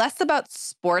 For me, less about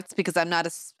sports because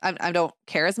I don't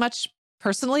care as much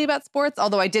personally about sports,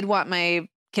 although I did want my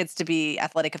kids to be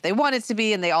athletic if they wanted to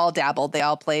be, and they all dabbled. They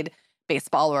all played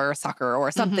baseball or soccer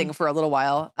or something for a little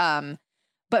while.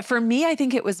 But for me, I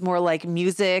think it was more like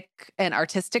music and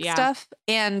artistic stuff.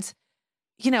 And,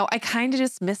 I kind of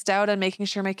just missed out on making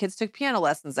sure my kids took piano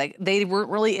lessons. Like they weren't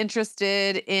really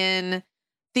interested in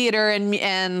theater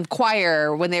and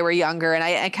choir when they were younger. And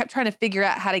I kept trying to figure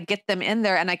out how to get them in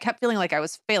there. And I kept feeling like I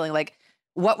was failing. Like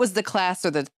what was the class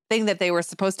or the thing that they were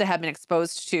supposed to have been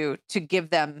exposed to give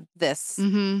them this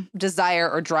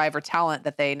desire or drive or talent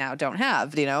that they now don't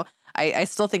have, I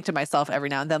still think to myself every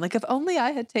now and then, like, if only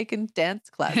I had taken dance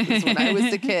classes when I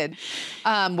was a kid,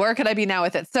 where could I be now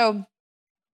with it? So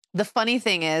the funny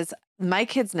thing is my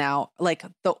kids now, like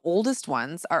the oldest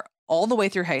ones are all the way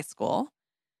through high school.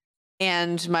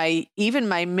 And my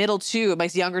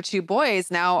younger 2 boys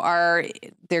now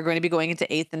they're going to be going into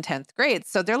 8th and 10th grade.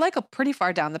 So they're like pretty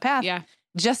far down the path. Yeah.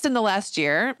 Just in the last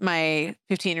year, my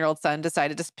 15-year-old son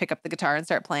decided to pick up the guitar and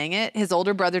start playing it. His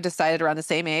older brother decided around the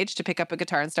same age to pick up a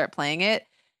guitar and start playing it.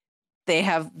 They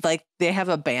have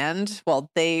a band. Well,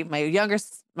 my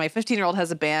 15-year-old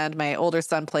has a band. My older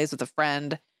son plays with a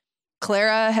friend.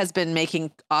 Clara has been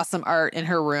making awesome art in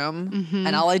her room,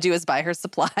 and all I do is buy her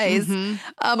supplies.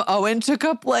 Owen took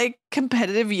up like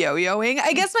competitive yo-yoing.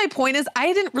 I guess my point is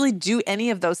I didn't really do any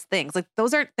of those things. Like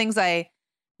those aren't things I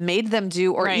made them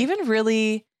do or even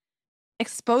really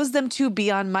expose them to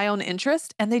beyond my own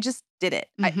interest. And they just did it.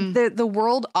 The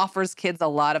world offers kids a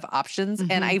lot of options.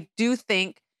 And I do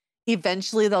think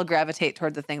eventually they'll gravitate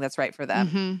toward the thing that's right for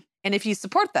them. And if you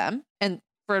support them, and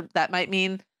that might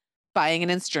mean buying an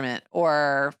instrument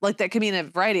or like that could mean a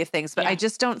variety of things. But I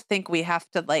just don't think we have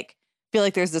to like feel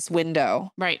like there's this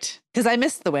window. Right. Because I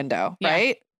missed the window. Yeah.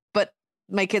 Right. But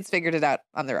my kids figured it out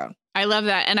on their own. I love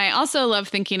that. And I also love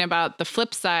thinking about the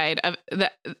flip side of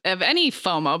any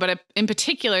FOMO, but in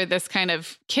particular, this kind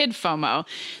of kid FOMO.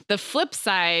 The flip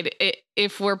side,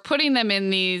 if we're putting them in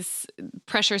these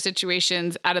pressure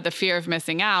situations out of the fear of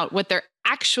missing out, what they're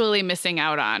actually missing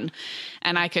out on,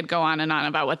 and I could go on and on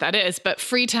about what that is, but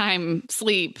free time,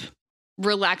 sleep,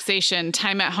 relaxation,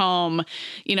 time at home,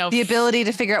 the ability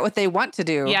to figure out what they want to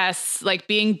do. Yes. Like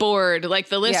being bored, like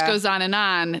the list goes on and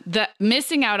on. The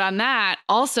missing out on that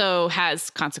also has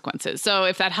consequences. So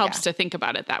if that helps to think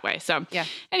about it that way. So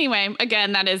anyway,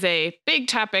 again, that is a big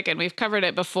topic and we've covered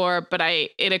it before, but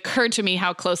it occurred to me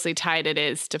how closely tied it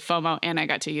is to FOMO. And I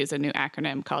got to use a new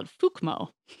acronym called FOMO.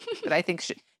 But I think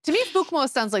To me, FOMO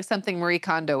sounds like something Marie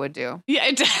Kondo would do. Yeah,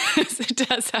 it does. It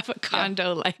does have a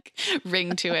Kondo-like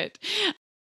ring to it.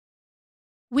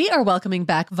 We are welcoming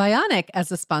back Vionic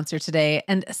as a sponsor today.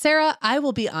 And Sarah, I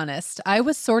will be honest, I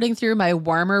was sorting through my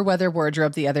warmer weather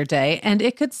wardrobe the other day, and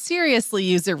it could seriously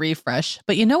use a refresh.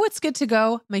 But you know what's good to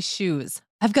go? My shoes.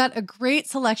 I've got a great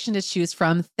selection to choose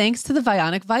from thanks to the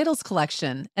Vionic Vitals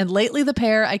collection. And lately, the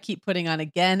pair I keep putting on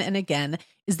again and again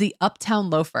is the Uptown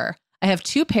Loafer. I have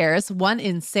two pairs, one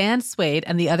in sand suede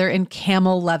and the other in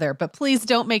camel leather. But please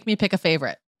don't make me pick a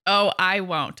favorite. Oh, I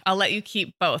won't. I'll let you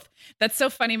keep both. That's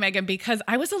so funny, Megan, because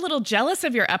I was a little jealous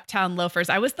of your Uptown loafers.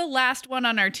 I was the last one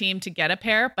on our team to get a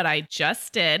pair, but I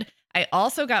just did. I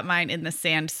also got mine in the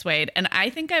sand suede, and I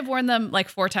think I've worn them like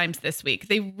 4 times this week.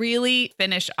 They really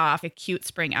finish off a cute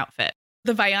spring outfit.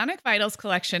 The Vionic Vitals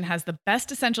collection has the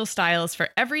best essential styles for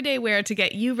everyday wear to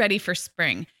get you ready for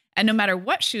spring. And no matter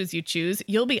what shoes you choose,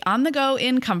 you'll be on the go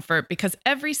in comfort because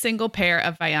every single pair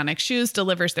of Vionic shoes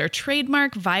delivers their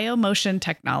trademark VioMotion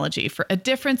technology for a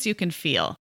difference you can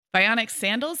feel. Vionic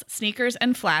sandals, sneakers,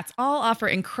 and flats all offer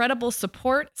incredible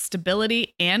support,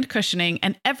 stability, and cushioning,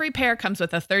 and every pair comes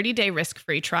with a 30-day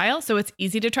risk-free trial, so it's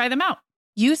easy to try them out.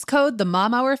 Use code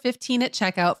TheMomHour15 at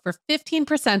checkout for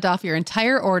 15% off your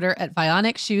entire order at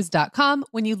VionicShoes.com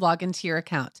when you log into your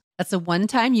account. That's a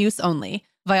one-time use only.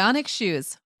 Vionic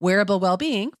Shoes. Wearable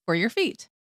well-being for your feet.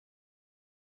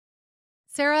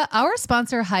 Sarah, our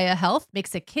sponsor, Hiya Health,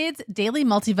 makes a kids' daily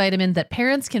multivitamin that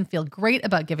parents can feel great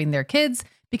about giving their kids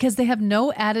because they have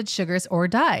no added sugars or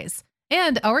dyes.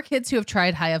 And our kids who have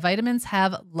tried Hiya vitamins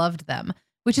have loved them,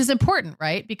 which is important,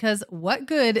 right? Because what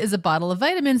good is a bottle of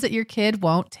vitamins that your kid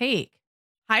won't take?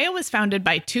 Hiya was founded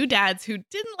by 2 dads who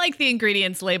didn't like the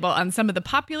ingredients label on some of the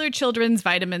popular children's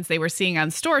vitamins they were seeing on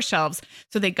store shelves,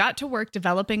 so they got to work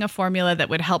developing a formula that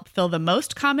would help fill the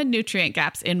most common nutrient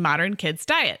gaps in modern kids'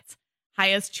 diets.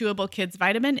 Hiya's Chewable Kids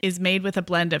Vitamin is made with a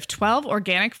blend of 12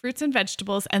 organic fruits and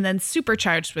vegetables and then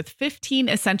supercharged with 15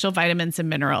 essential vitamins and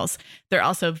minerals. They're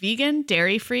also vegan,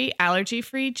 dairy-free,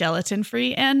 allergy-free,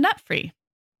 gelatin-free, and nut-free.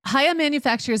 Hiya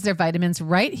manufactures their vitamins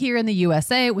right here in the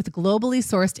USA with globally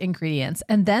sourced ingredients,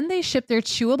 and then they ship their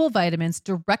chewable vitamins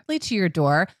directly to your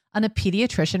door on a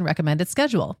pediatrician recommended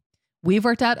schedule. We've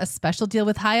worked out a special deal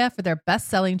with Hiya for their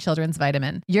best-selling children's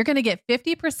vitamin. You're going to get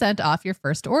 50% off your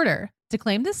first order. To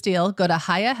claim this deal, go to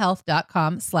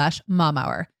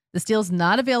hiyahealth.com/momhour. This deal is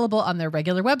not available on their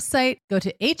regular website. Go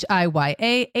to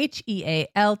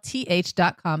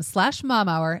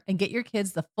hiyahealth.com/momhour and get your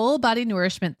kids the full body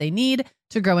nourishment they need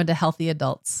to grow into healthy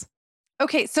adults.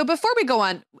 Okay, so before we go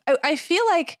on, I feel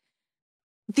like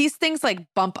these things like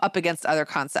bump up against other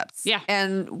concepts. Yeah.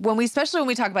 And especially when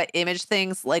we talk about image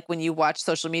things, like when you watch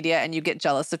social media and you get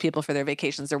jealous of people for their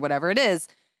vacations or whatever it is,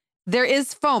 there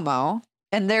is FOMO.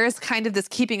 And there is kind of this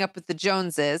keeping up with the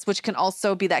Joneses, which can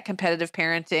also be that competitive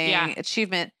parenting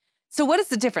achievement. So what is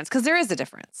the difference? Because there is a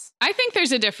difference. I think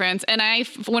there's a difference. And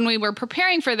when we were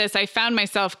preparing for this, I found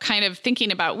myself kind of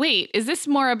thinking about, wait, is this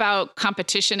more about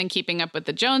competition and keeping up with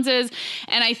the Joneses?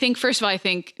 And I think, first of all, I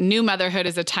think new motherhood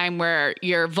is a time where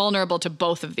you're vulnerable to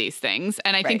both of these things.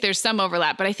 And I think there's some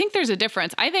overlap, but I think there's a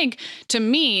difference. I think, to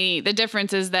me, the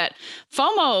difference is that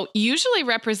FOMO usually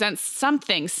represents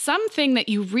something that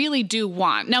you really do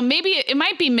want. Now, maybe it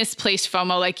might be misplaced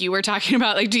FOMO, like you were talking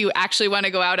about. Like, do you actually want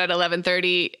to go out at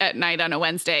 11:30 at night on a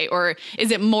Wednesday? Or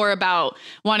is it more about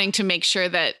wanting to make sure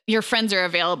that your friends are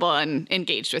available and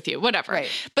engaged with you, whatever. Right.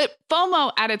 But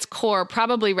FOMO at its core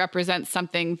probably represents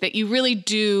something that you really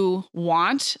do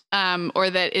want, or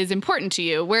that is important to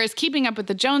you. Whereas keeping up with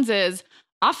the Joneses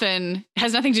often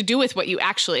has nothing to do with what you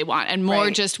actually want and more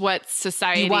just what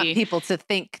society. You want people to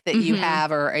think that you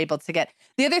have or are able to get.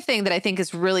 The other thing that I think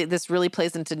is really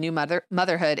plays into new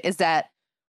motherhood is that,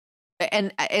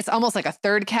 and it's almost like a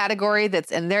third category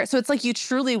that's in there. So it's like you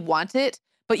truly want it,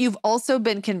 but you've also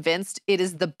been convinced it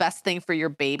is the best thing for your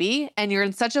baby. And you're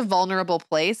in such a vulnerable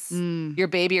place, your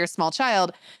baby or small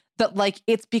child, that like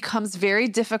it becomes very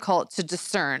difficult to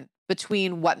discern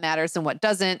between what matters and what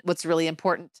doesn't, what's really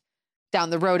important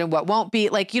down the road and what won't be.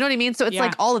 Like, you know what I mean? So it's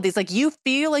like all of these, like you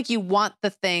feel like you want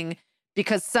the thing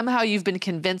because somehow you've been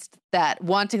convinced that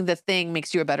wanting the thing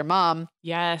makes you a better mom.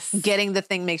 Yes. Getting the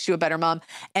thing makes you a better mom.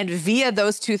 And via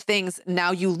those two things,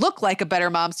 now you look like a better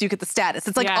mom. So you get the status.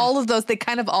 It's like all of those, they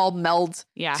kind of all meld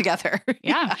together.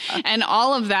 Yeah. And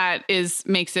all of that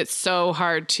makes it so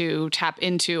hard to tap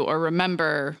into or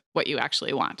remember what you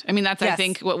actually want. I mean, that's, I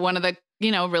think, what one of the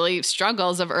really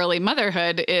struggles of early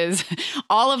motherhood is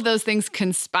all of those things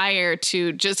conspire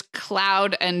to just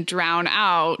cloud and drown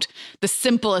out the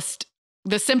simplest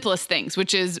the simplest things,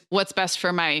 which is what's best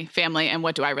for my family and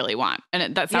what do I really want.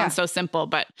 And that sounds so simple,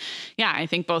 but yeah, I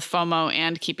think both FOMO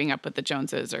and keeping up with the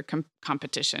Joneses or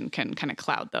competition can kind of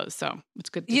cloud those. So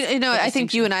it's good. You know, I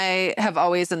think you and I have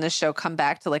always in this show come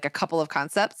back to like a couple of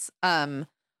concepts.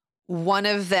 One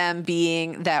of them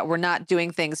being that we're not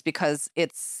doing things because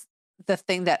it's the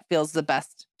thing that feels the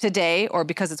best today or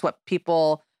because it's what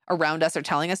people around us are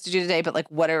telling us to do today, but like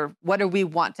what do we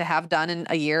want to have done in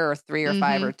a year or 3 or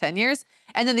 5 or 10 years?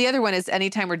 And then the other one is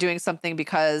anytime we're doing something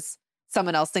because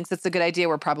someone else thinks it's a good idea,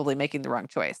 we're probably making the wrong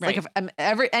choice. Right. Like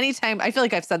if anytime, I feel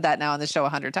like I've said that now on the show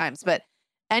 100 times, but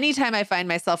anytime I find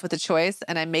myself with a choice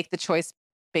and I make the choice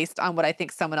based on what I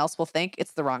think someone else will think,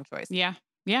 it's the wrong choice. Yeah.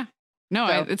 Yeah. No,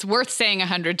 so, it's worth saying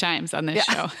 100 times on this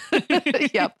show.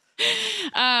 Yep.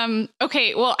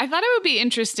 Okay. Well, I thought it would be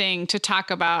interesting to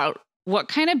talk about what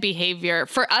kind of behavior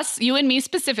for us, you and me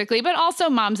specifically, but also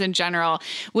moms in general,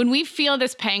 when we feel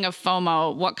this pang of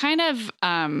FOMO, what kind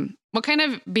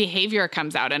of behavior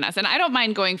comes out in us? And I don't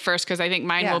mind going first because I think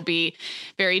mine will be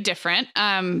very different.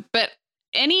 But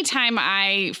anytime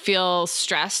I feel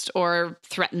stressed or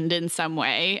threatened in some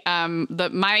way,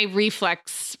 my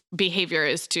reflex behavior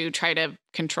is to try to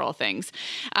control things.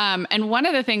 And one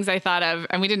of the things I thought of,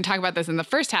 and we didn't talk about this in the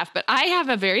first half, but I have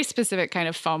a very specific kind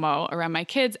of FOMO around my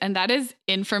kids, and that is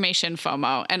information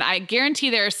FOMO. And I guarantee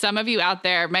there are some of you out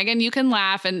there, Megan, you can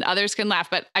laugh and others can laugh,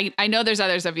 but I know there's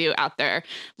others of you out there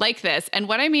like this. And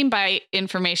what I mean by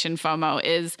information FOMO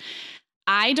is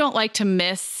I don't like to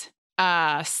miss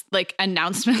like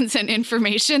announcements and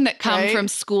information that come from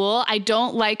school. I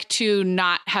don't like to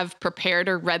not have prepared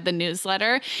or read the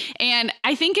newsletter. And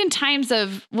I think in times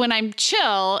of when I'm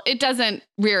chill, it doesn't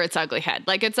rear its ugly head.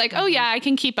 Like, it's like, oh yeah, I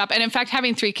can keep up. And in fact,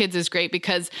 having 3 kids is great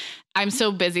because I'm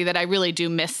so busy that I really do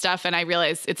miss stuff. And I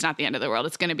realize it's not the end of the world.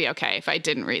 It's going to be okay if I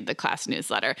didn't read the class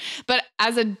newsletter. But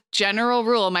as a general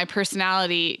rule, my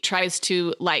personality tries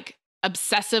to like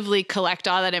obsessively collect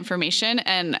all that information.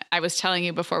 And I was telling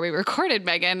you before we recorded,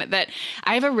 Megan, that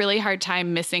I have a really hard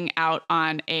time missing out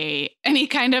on any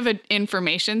kind of an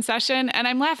information session. And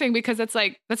I'm laughing because it's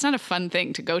like, that's not a fun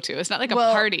thing to go to. It's not like a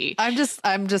party. I'm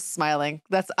just smiling.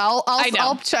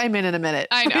 I'll chime in a minute.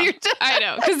 I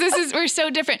know. Because we're so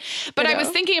different. But I was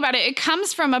thinking about it. It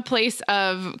comes from a place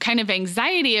of kind of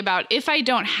anxiety about if I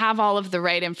don't have all of the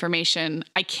right information,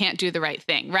 I can't do the right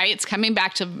thing, right? It's coming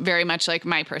back to very much like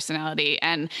my personality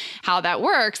and how that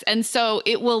works. And so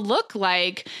it will look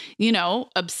like,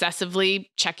 obsessively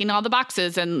checking all the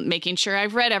boxes and making sure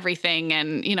I've read everything.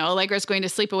 And, Allegra's going to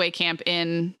sleepaway camp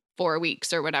in 4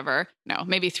 weeks or whatever. No,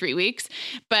 maybe 3 weeks.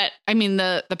 But I mean,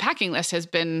 the packing list has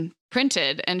been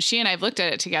printed and she and I've looked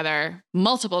at it together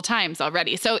multiple times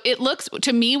already. So it looks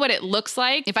to me what it looks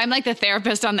like. If I'm like the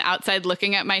therapist on the outside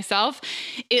looking at myself,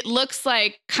 it looks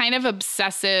like kind of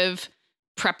obsessive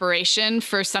preparation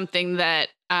for something that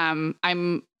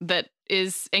that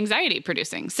is anxiety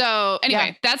producing. So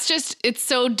anyway, that's just, it's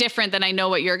so different than I know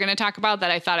what you're going to talk about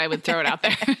that I thought I would throw it out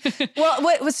there. Well,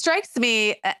 what strikes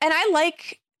me, and I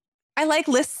like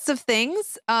lists of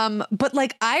things, but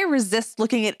like I resist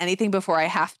looking at anything before I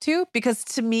have to, because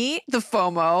to me, the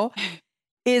FOMO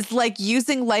is like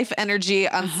using life energy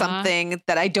on something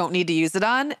that I don't need to use it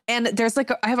on. And there's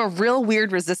like, I have a real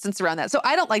weird resistance around that. So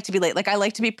I don't like to be late. Like I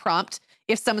like to be prompt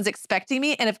if someone's expecting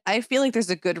me. And if I feel like there's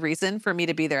a good reason for me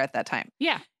to be there at that time.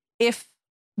 Yeah.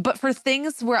 But for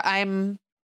things where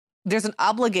there's an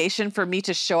obligation for me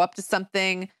to show up to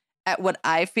something at what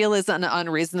I feel is an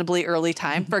unreasonably early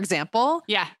time, for example.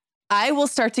 Yeah. I will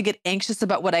start to get anxious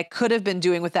about what I could have been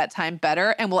doing with that time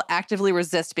better and will actively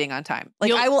resist being on time.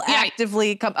 Like I will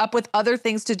actively come up with other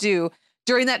things to do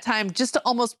during that time just to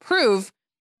almost prove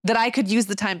that I could use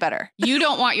the time better. You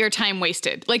don't want your time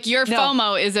wasted. Like your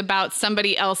FOMO is about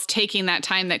somebody else taking that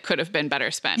time that could have been better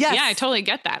spent. Yes. Yeah, I totally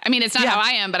get that. I mean, it's not how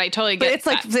I am, but I totally get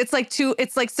that.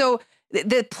 So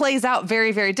it plays out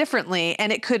very, very differently.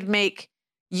 And it could make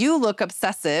you look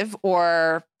obsessive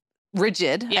or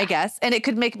rigid, I guess. And it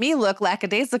could make me look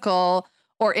lackadaisical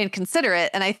or inconsiderate.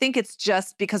 And I think it's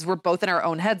just because we're both in our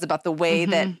own heads about the way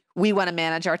that we want to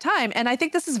manage our time. And I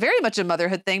think this is very much a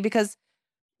motherhood thing because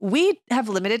we have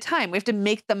limited time. We have to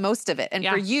make the most of it. And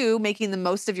for you, making the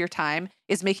most of your time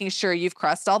is making sure you've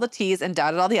crossed all the T's and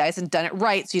dotted all the I's and done it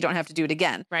right so you don't have to do it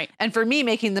again. Right. And for me,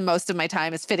 making the most of my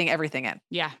time is fitting everything in.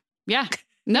 Yeah. Yeah.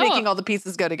 No. Making all the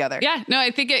pieces go together. Yeah. No,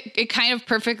 I think it kind of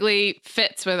perfectly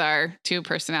fits with our 2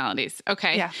 personalities.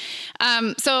 Okay. Yeah.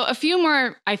 So a few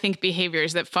more, I think,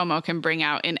 behaviors that FOMO can bring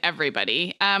out in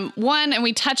everybody. One, and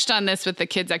we touched on this with the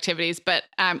kids' activities, but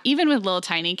even with little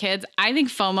tiny kids, I think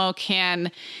FOMO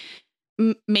can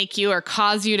make you or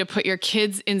cause you to put your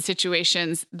kids in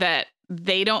situations that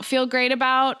they don't feel great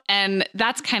about. And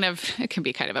that's it can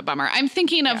be kind of a bummer. I'm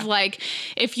thinking of like,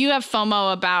 if you have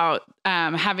FOMO about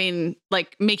having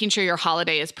like making sure your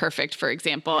holiday is perfect, for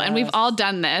example, and we've all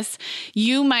done this,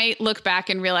 you might look back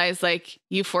and realize like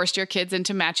you forced your kids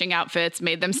into matching outfits,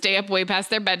 made them stay up way past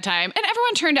their bedtime, and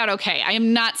everyone turned out okay. I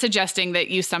am not suggesting that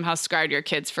you somehow scarred your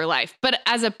kids for life, but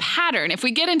as a pattern, if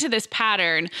we get into this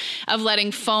pattern of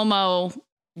letting FOMO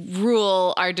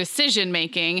rule our decision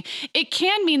making, it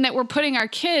can mean that we're putting our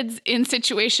kids in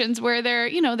situations where they're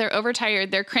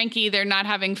overtired, they're cranky, they're not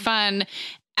having fun.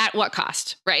 At what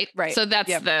cost? Right. So that's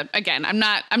again, I'm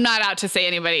not out to say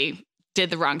anybody did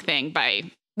the wrong thing by.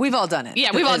 We've all done it.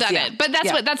 Yeah, we've all done it. But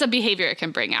that's a behavior it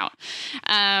can bring out.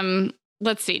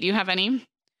 Let's see. Do you have any?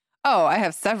 Oh, I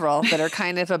have several that are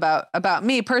kind of about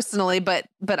me personally, but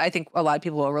I think a lot of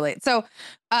people will relate. So,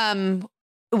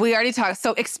 we already talked.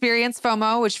 So experience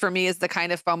FOMO, which for me is the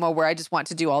kind of FOMO where I just want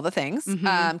to do all the things,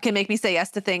 can make me say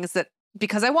yes to things that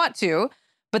because I want to,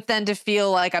 but then to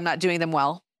feel like I'm not doing them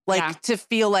well, like to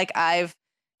feel like I've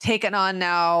taken on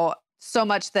now so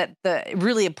much that the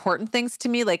really important things to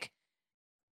me, like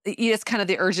it's kind of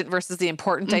the urgent versus the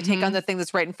important. I take on the thing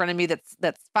that's right in front of me.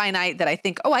 That's finite that I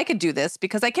think, oh, I could do this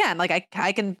because I can, like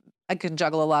I can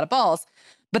juggle a lot of balls.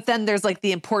 But then there's like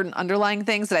the important underlying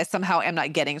things that I somehow am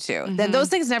not getting to. Then those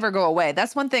things never go away.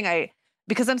 That's one thing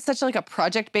because I'm such like a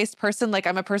project-based person, like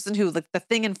I'm a person who like the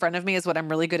thing in front of me is what I'm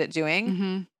really good at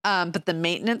doing. But the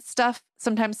maintenance stuff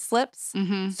sometimes slips.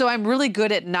 So I'm really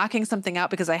good at knocking something out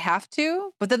because I have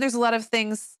to. But then there's a lot of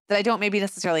things that I don't maybe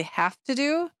necessarily have to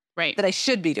do that I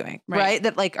should be doing, right?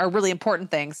 That like are really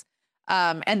important things.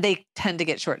 And they tend to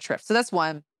get short shrift. So that's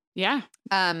one. Yeah.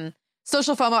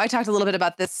 Social FOMO, I talked a little bit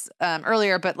about this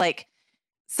earlier, but like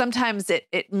sometimes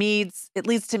it leads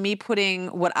to me putting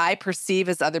what I perceive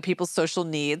as other people's social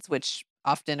needs, which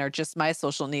often are just my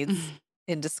social needs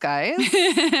in disguise.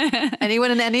 Anyone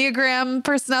an Enneagram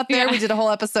person out there? We did a whole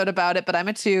episode about it, but I'm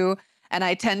a 2. And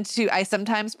I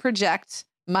sometimes project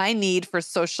my need for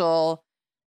social,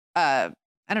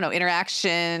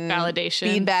 interaction,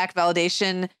 validation, feedback,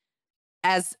 validation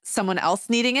as someone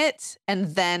else needing it,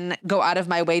 and then go out of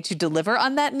my way to deliver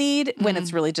on that need when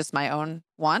it's really just my own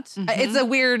want. It's a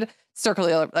weird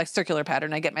circular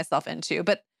pattern I get myself into,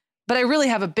 but I really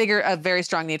have a very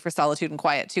strong need for solitude and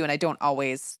quiet too. And I don't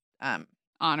always,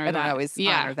 honor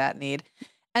that need.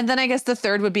 And then I guess the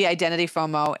third would be identity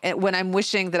FOMO. When I'm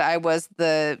wishing that I was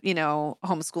the,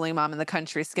 homeschooling mom in the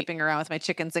country, skipping around with my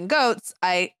chickens and goats,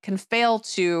 I can fail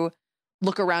to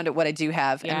look around at what I do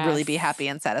have and really be happy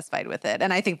and satisfied with it.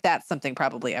 And I think that's something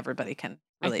probably everybody can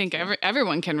relate to.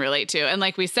 Everyone can relate to. And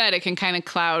like we said, it can kind of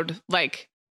cloud like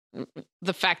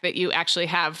the fact that you actually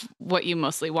have what you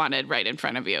mostly wanted right in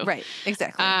front of you. Right.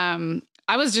 Exactly.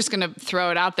 I was just going to throw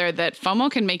it out there that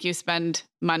FOMO can make you spend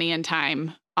money and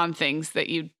time on things that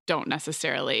you don't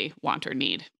necessarily want or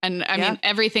need. And I mean,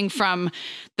 everything from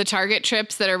the Target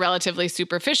trips that are relatively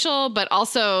superficial, but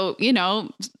also,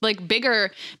 like bigger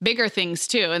things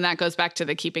too. And that goes back to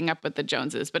the keeping up with the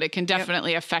Joneses, but it can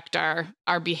definitely affect our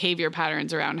behavior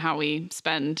patterns around how we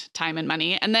spend time and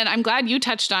money. And then I'm glad you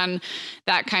touched on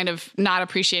that kind of not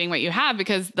appreciating what you have,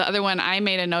 because the other one I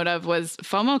made a note of was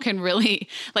FOMO can really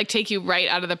like take you right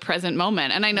out of the present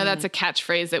moment. And I know that's a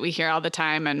catchphrase that we hear all the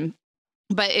time.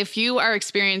 But if you are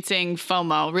experiencing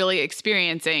FOMO, really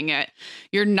experiencing it,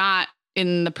 you're not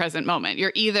in the present moment.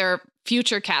 You're either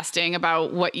future casting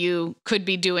about what you could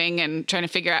be doing and trying to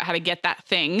figure out how to get that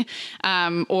thing,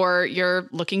 or you're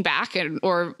looking back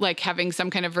or like having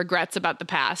some kind of regrets about the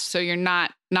past. So you're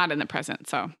not in the present.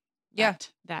 So that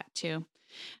too.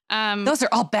 Those are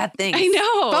all bad things. I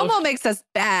know. FOMO makes us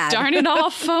bad. Darn it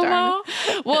all, FOMO.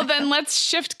 Well, then let's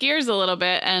shift gears a little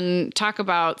bit and talk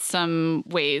about some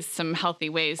healthy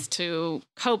ways to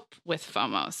cope with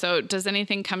FOMO. So does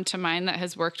anything come to mind that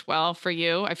has worked well for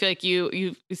you? I feel like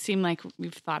you seem like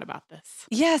you've thought about this.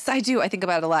 Yes, I do. I think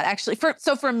about it a lot, actually.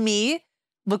 For me,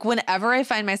 look, whenever I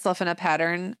find myself in a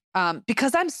pattern,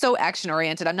 because I'm so action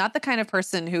oriented, I'm not the kind of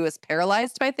person who is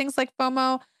paralyzed by things like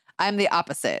FOMO. I'm the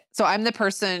opposite. So I'm the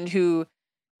person who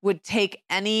would take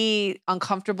any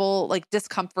uncomfortable, like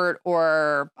discomfort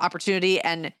or opportunity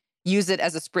and use it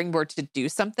as a springboard to do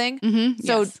something.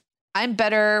 So I'm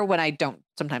better when I don't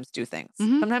sometimes do things.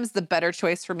 Sometimes the better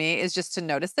choice for me is just to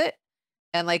notice it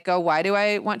and like go, why do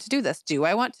I want to do this? Do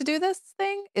I want to do this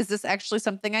thing? Is this actually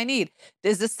something I need?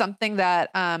 Is this something that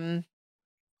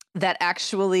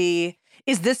actually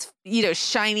is this,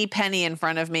 shiny penny in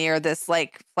front of me or this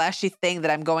like flashy thing that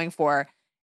I'm going for?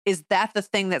 Is that the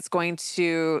thing that's going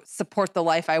to support the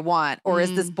life I want? Or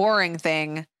is this boring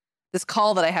thing, this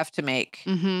call that I have to make,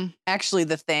 actually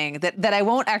the thing that I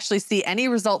won't actually see any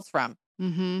results from?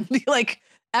 like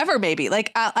ever, maybe.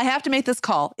 Like I have to make this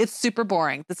call. It's super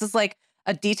boring. This is like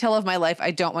a detail of my life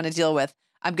I don't want to deal with.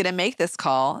 I'm going to make this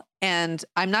call and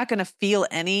I'm not going to feel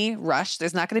any rush.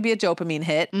 There's not going to be a dopamine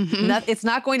hit. It's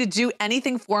not going to do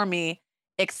anything for me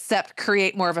except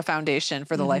create more of a foundation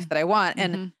for the life that I want.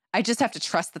 And I just have to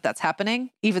trust that that's happening,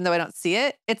 even though I don't see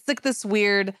it. It's like this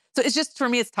weird. So it's just, for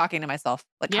me, it's talking to myself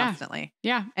like constantly.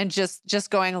 Yeah. And just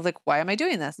going like, why am I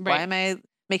doing this? Right. Why am I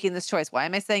making this choice? Why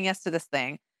am I saying yes to this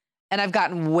thing? And I've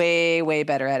gotten way, way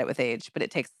better at it with age, but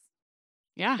it takes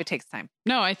time.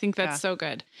 No, I think that's so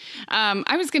good.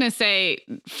 I was going to say,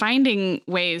 finding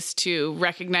ways to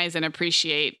recognize and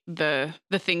appreciate the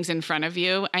things in front of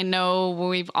you. I know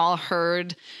we've all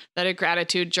heard that a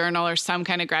gratitude journal or some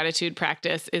kind of gratitude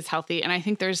practice is healthy. And I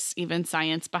think there's even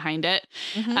science behind it.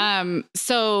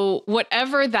 So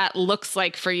whatever that looks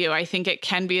like for you, I think it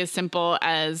can be as simple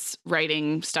as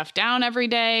writing stuff down every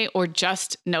day or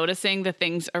just noticing the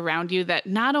things around you that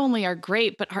not only are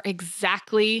great, but are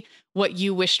exactly what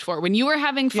you wished for. When you were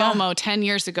having FOMO 10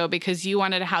 years ago because you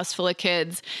wanted a house full of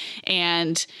kids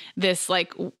and this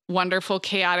like wonderful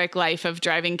chaotic life of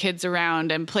driving kids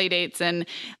around and play dates. And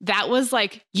that was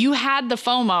like, you had the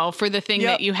FOMO for the thing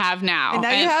that you have now. And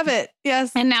now you have it.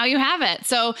 Yes. And now you have it.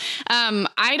 So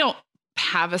I don't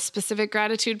have a specific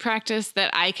gratitude practice that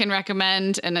I can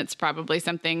recommend. And it's probably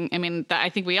something, I mean, that I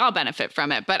think we all benefit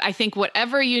from it. But I think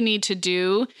whatever you need to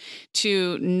do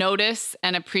to notice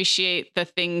and appreciate the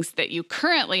things that you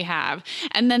currently have.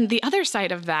 And then the other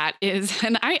side of that is,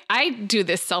 and I do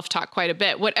this self-talk quite a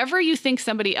bit, whatever you think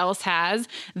somebody else has,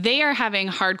 they are having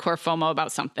hardcore FOMO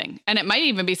about something. And it might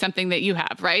even be something that you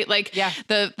have, right? Like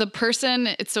the person,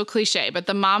 it's so cliche, but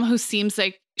the mom who seems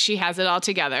like she has it all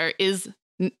together is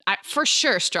for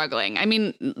sure struggling. I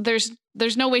mean, there's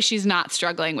no way she's not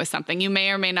struggling with something. You may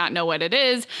or may not know what it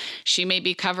is. She may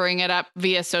be covering it up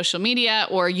via social media,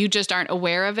 or you just aren't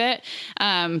aware of it.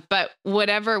 But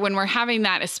whatever, when we're having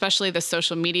that, especially the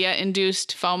social media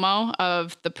induced FOMO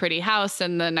of the pretty house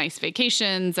and the nice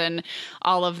vacations and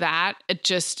all of that,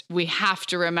 we have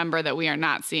to remember that we are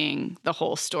not seeing the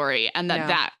whole story, and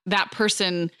that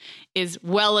person is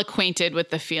well acquainted with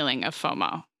the feeling of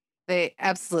FOMO. They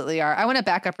absolutely are. I want to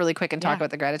back up really quick and talk about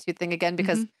the gratitude thing again,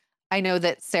 because I know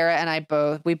that Sarah and I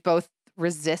both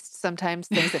resist sometimes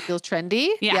things that feel trendy.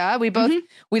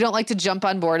 We don't like to jump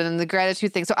on board, and then the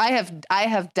gratitude thing. So I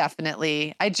have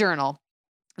definitely, I journal,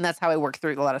 and that's how I work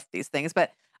through a lot of these things,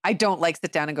 but I don't like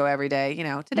sit down and go every day,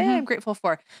 today I'm grateful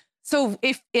for. So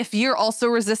if you're also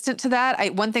resistant to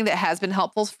that, one thing that has been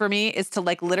helpful for me is to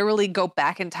like literally go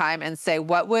back in time and say,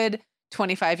 what would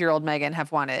 25-year-old Megan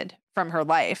have wanted from her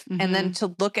life? And then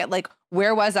to look at like,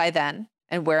 where was I then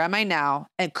and where am I now?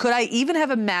 And could I even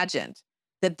have imagined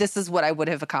that this is what I would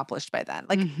have accomplished by then?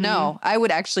 Like, no, I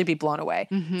would actually be blown away.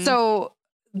 So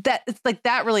that it's like,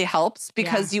 that really helps,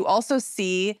 because you also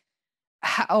see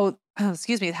how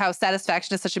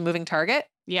satisfaction is such a moving target.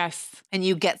 Yes. And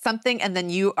you get something and then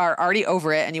you are already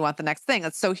over it and you want the next thing.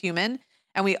 That's so human.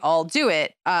 And we all do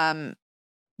it.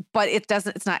 But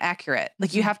it's not accurate.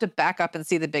 Like you have to back up and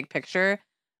see the big picture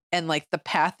and like the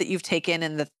path that you've taken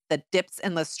and the dips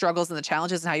and the struggles and the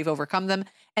challenges and how you've overcome them.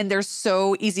 And they're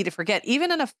so easy to forget, even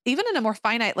in a more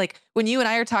finite, like when you and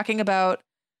I are talking about,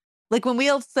 like when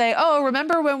we'll say, oh,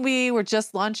 remember when we were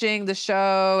just launching the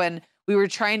show and we were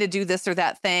trying to do this or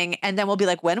that thing. And then we'll be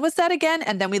like, when was that again?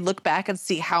 And then we look back and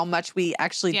see how much we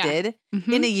actually did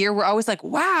in a year. We're always like,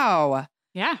 wow.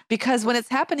 Yeah. Because when it's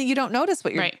happening, you don't notice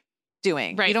what you're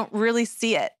doing. Right. You don't really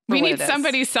see it. We need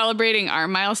somebody celebrating our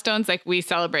milestones like we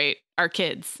celebrate our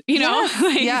kids, know?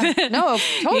 No,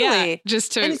 totally.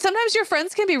 And sometimes your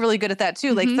friends can be really good at that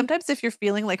too. Like sometimes if you're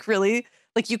feeling like really,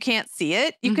 like you can't see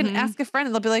it, you can ask a friend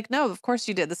and they'll be like, no, of course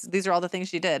you did. These are all the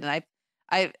things you did. And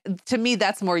I to me,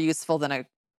 that's more useful than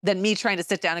me trying to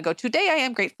sit down and go, today I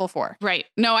am grateful for. Right.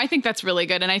 No, I think that's really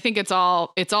good. And I think it's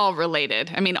all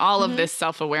related. I mean, all of this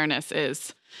self-awareness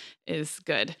is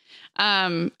good.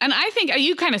 And I think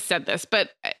you kind of said this, but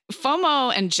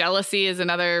FOMO and jealousy is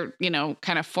another,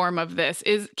 kind of form of this,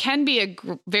 can be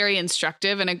very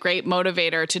instructive and a great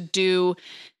motivator to do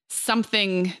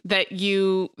something that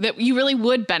you really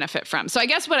would benefit from. So I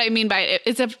guess what I mean by it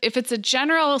is if it's a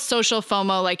general social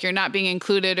FOMO, like you're not being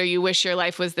included or you wish your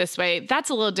life was this way, that's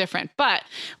a little different. But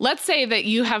let's say that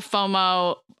you have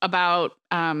FOMO about,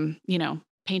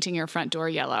 painting your front door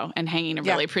yellow and hanging a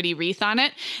really pretty wreath on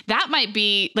it. That might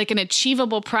be like an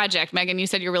achievable project. Megan, you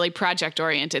said you're really project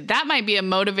oriented. That might be a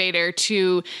motivator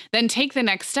to then take the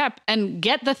next step and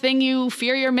get the thing you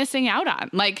fear you're missing out on.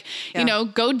 Like, you know,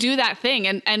 go do that thing.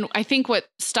 And I think what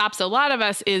stops a lot of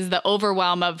us is the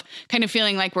overwhelm of kind of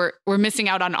feeling like we're missing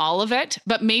out on all of it.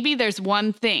 But maybe there's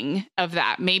one thing of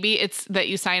that. Maybe it's that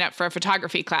you sign up for a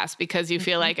photography class because you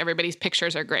feel like everybody's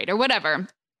pictures are great or whatever.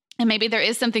 And maybe there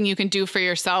is something you can do for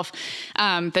yourself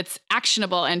that's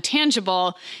actionable and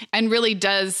tangible and really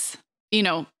does, you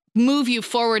know, move you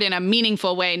forward in a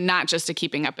meaningful way, not just to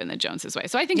keeping up in the Joneses way.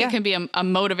 So I think it can be a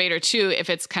motivator too, if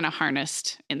it's kind of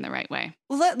harnessed in the right way.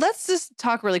 Well, let's just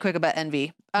talk really quick about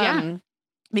envy.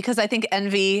 Because I think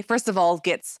envy, first of all,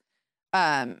 gets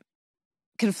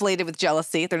conflated with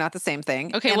jealousy. They're not the same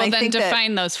thing. Okay, and well, then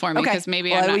define those for me because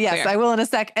maybe I'm not clear. Yes, I will in a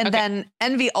sec. And then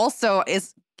envy also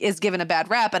is given a bad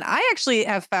rap. And I actually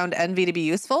have found envy to be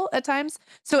useful at times.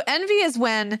 So envy is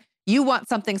when you want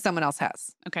something someone else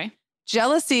has. Okay.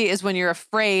 Jealousy is when you're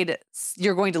afraid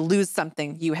you're going to lose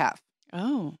something you have.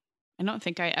 Oh, I don't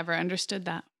think I ever understood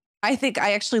that. I think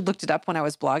I actually looked it up when I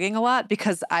was blogging a lot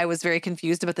because I was very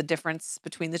confused about the difference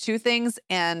between the two things.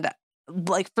 And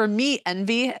like for me,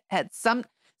 envy had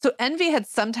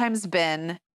sometimes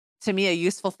been to me a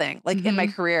useful thing. Like in my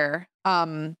career,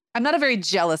 I'm not a very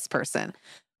jealous person.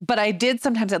 But I did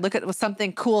sometimes I'd look at it was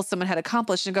something cool someone had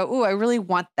accomplished and go, "Ooh, I really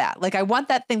want that. Like I want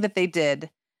that thing that they did.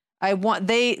 I want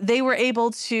they were able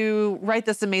to write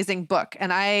this amazing book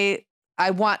and I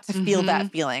want to feel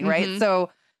that feeling, right?"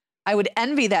 So I would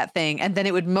envy that thing and then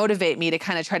it would motivate me to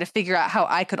kind of try to figure out how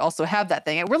I could also have that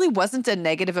thing. It really wasn't a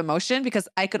negative emotion because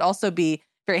I could also be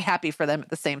very happy for them at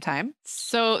the same time.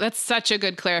 So that's such a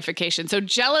good clarification. So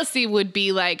jealousy would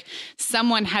be like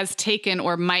someone has taken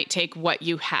or might take what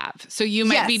you have. So you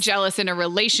might be jealous in a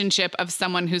relationship of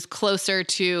someone who's closer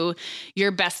to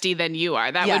your bestie than you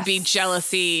are. That would be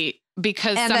jealousy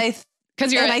because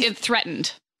you're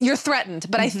threatened. You're threatened.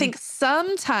 But I think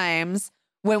sometimes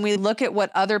when we look at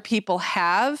what other people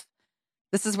have,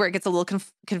 this is where it gets a little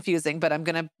confusing, but I'm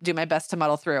going to do my best to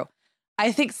muddle through.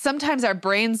 I think sometimes our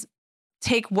brains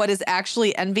take what is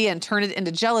actually envy and turn it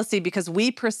into jealousy because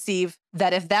we perceive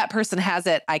that if that person has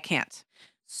it, I can't.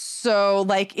 So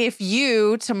like if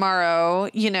you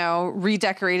tomorrow, you know,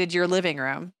 redecorated your living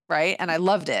room, right? And I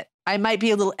loved it. I might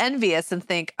be a little envious and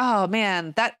think, oh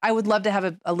man, that I would love to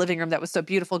have a living room that was so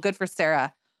beautiful. Good for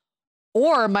Sarah.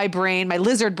 Or my brain, my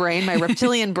lizard brain, my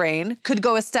reptilian brain could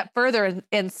go a step further.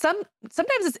 And sometimes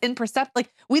it's imperceptible.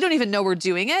 Like we don't even know we're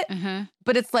doing it,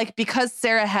 but it's like, because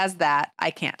Sarah has that,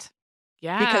 I can't.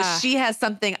 Yeah. Because she has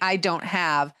something I don't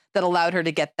have that allowed her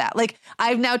to get that. Like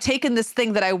I've now taken this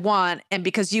thing that I want. And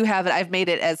because you have it, I've made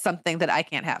it as something that I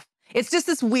can't have. It's just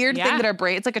this weird thing that our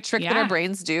brain, it's like a trick that our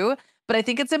brains do. But I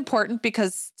think it's important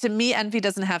because to me, envy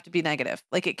doesn't have to be negative.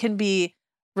 Like it can be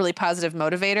really positive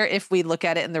motivator if we look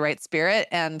at it in the right spirit.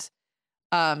 And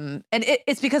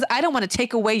it's because I don't want to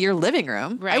take away your living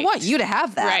room. Right. I want you to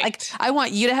have that. Right. Like I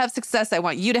want you to have success. I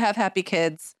want you to have happy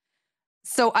kids.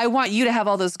 So I want you to have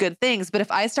all those good things. But if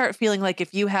I start feeling like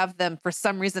if you have them for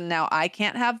some reason now I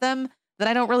can't have them, then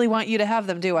I don't really want you to have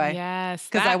them, do I? Yes.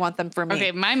 Because I want them for me.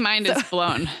 Okay, my mind is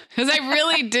blown because I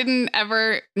really didn't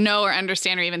ever know or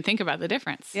understand or even think about the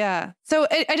difference. Yeah. So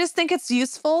I just think it's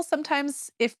useful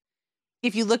sometimes if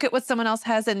you look at what someone else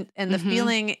has and the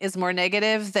feeling is more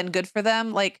negative than good for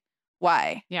them, like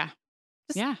why? Yeah.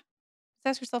 Just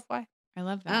ask yourself why. I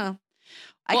love that.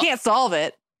 I can't solve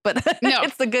it, but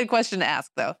it's a good question to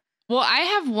ask though. Well, I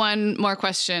have one more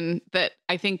question that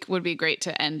I think would be great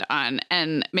to end on,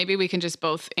 and maybe we can just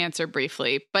both answer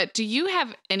briefly. But do you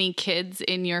have any kids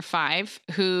in your 5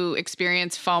 who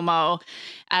experience FOMO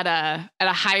at a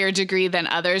higher degree than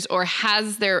others, or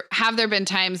have there been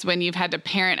times when you've had to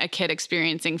parent a kid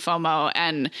experiencing FOMO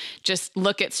and just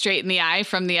look it straight in the eye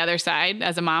from the other side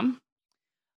as a mom?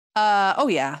 Oh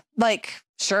yeah, like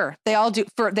sure, they all do.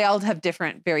 They all have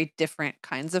very different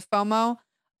kinds of FOMO.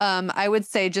 I would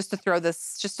say just to throw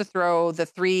the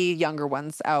 3 younger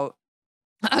ones out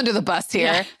under the bus here.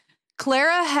 Yeah.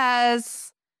 Clara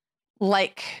has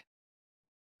like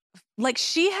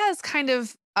she has kind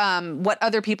of what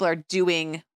other people are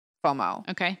doing FOMO.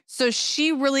 Okay. So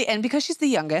she really, and because she's the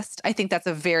youngest, I think that's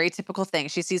a very typical thing.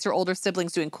 She sees her older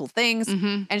siblings doing cool things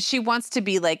and she wants to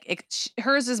be like,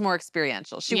 hers is more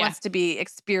experiential. She wants to be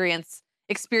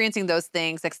experiencing those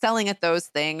things, excelling at those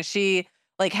things. She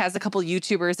like has a couple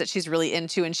YouTubers that she's really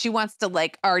into and she wants to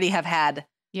like already have had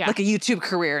like a YouTube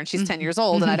career and she's 10 years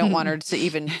old and I don't want her to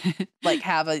even like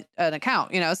have an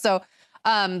account, you know? So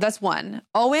that's one.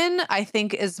 Owen, I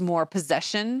think is more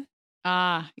possession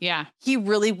Yeah. He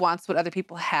really wants what other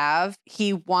people have.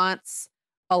 He wants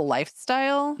a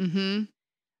lifestyle.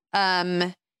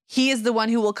 He is the one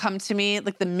who will come to me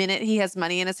like the minute he has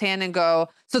money in his hand and go,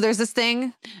 so there's this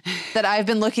thing that I've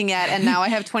been looking at and now I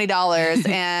have $20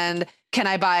 and can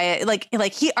I buy it?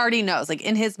 Like he already knows, like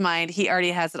in his mind, he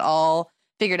already has it all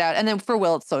figured out. And then for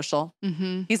Will, it's social.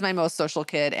 He's my most social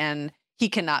kid and he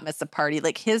cannot miss a party.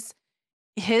 Like his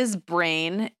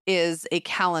brain is a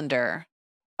calendar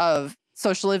of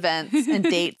social events and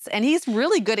dates. And he's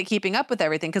really good at keeping up with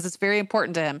everything because it's very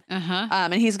important to him.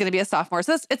 And he's going to be a sophomore.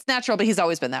 So it's natural, but he's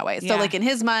always been that way. So like in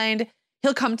his mind,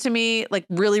 he'll come to me like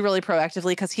really, really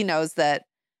proactively because he knows that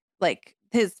like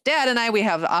his dad and we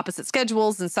have opposite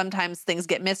schedules and sometimes things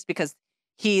get missed because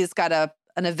he's got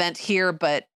an event here,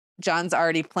 but John's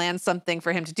already planned something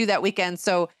for him to do that weekend.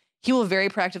 So he will very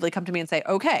proactively come to me and say,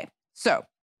 okay, so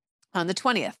on the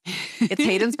 20th, it's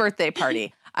Hayden's birthday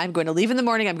party. I'm going to leave in the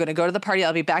morning. I'm going to go to the party.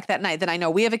 I'll be back that night. Then I know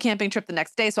we have a camping trip the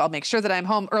next day. So I'll make sure that I'm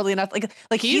home early enough.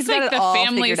 Like he's got like it all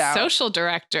family figured out. social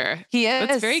director. He is.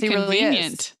 It's very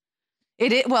convenient.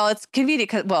 Really is. Well, it's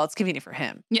convenient. It's convenient for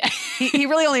him. Yeah. he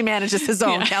really only manages his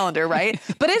own calendar, right?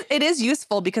 But it is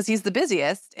useful because he's the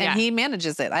busiest and he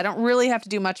manages it. I don't really have to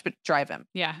do much but drive him.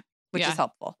 Yeah. Which is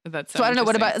helpful. That's so I don't know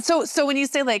what about, so when you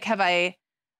say like, I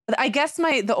guess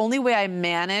the only way I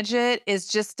manage it is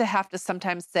just to have to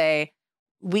sometimes say,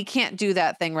 we can't do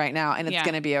that thing right now and it's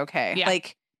going to be okay. Yeah.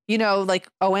 Like, like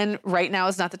Owen, right now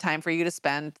is not the time for you to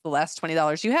spend the last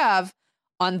 $20 you have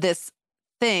on this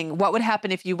thing. What would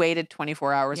happen if you waited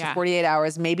 24 hours or 48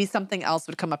 hours? Maybe something else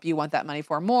would come up you want that money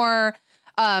for more.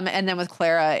 And then with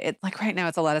Clara, it's like right now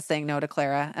it's a lot of saying no to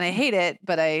Clara and I hate it,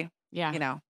 but she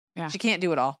can't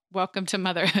do it all. Welcome to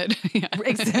motherhood.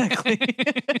 Exactly.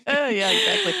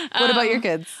 Exactly. What about your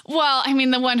kids? Well, I mean,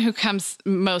 the one who comes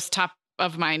most top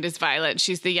of mind is Violet.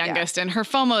 She's the youngest and her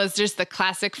FOMO is just the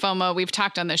classic FOMO. We've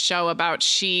talked on the show about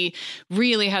she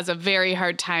really has a very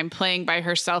hard time playing by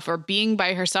herself or being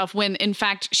by herself when in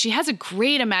fact she has a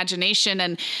great imagination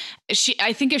and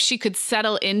I think if she could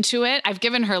settle into it, I've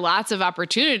given her lots of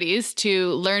opportunities to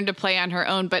learn to play on her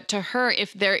own, but to her,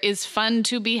 if there is fun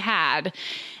to be had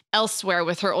elsewhere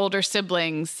with her older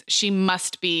siblings, she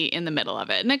must be in the middle of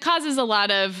it. And it causes a lot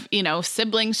of,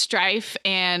 sibling strife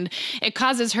and it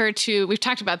causes her to, we've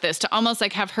talked about this, to almost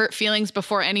like have hurt feelings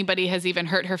before anybody has even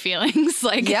hurt her feelings.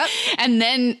 And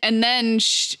then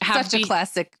have such a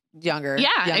classic younger.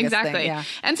 Yeah, exactly. Thing, yeah.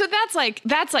 And so that's like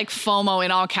FOMO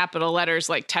in all capital letters,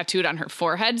 like tattooed on her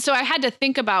forehead. So I had to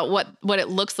think about what it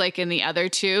looks like in the other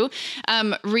two.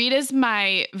 Reed is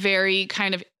my very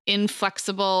kind of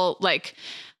inflexible, like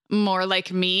more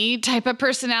like me type of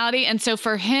personality. And so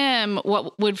for him,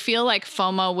 what would feel like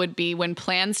FOMO would be when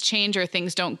plans change or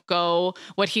things don't go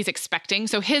what he's expecting.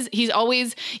 So he's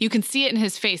always, you can see it in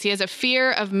his face. He has a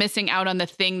fear of missing out on the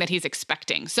thing that he's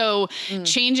expecting. So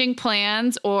changing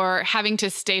plans or having to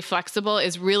stay flexible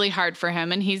is really hard for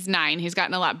him. And he's 9. He's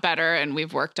gotten a lot better and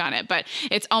we've worked on it, but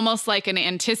it's almost like an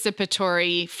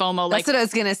anticipatory FOMO. That's what I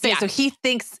was going to say. Yeah. So he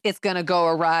thinks it's going to go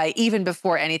awry even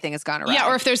before anything has gone awry. Yeah.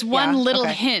 Or if there's one little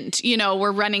hint,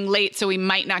 we're running late, so we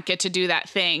might not get to do that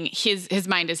thing. His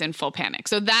mind is in full panic.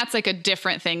 So that's like a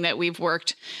different thing that we've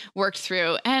worked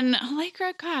through. And like,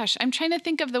 gosh, I'm trying to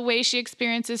think of the way she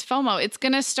experiences FOMO. It's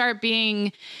going to start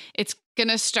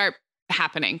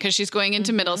happening because she's going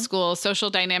into middle school.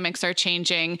 Social dynamics are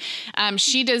changing.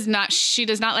 She does not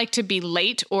like to be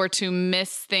late or to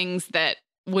miss things that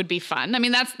would be fun. I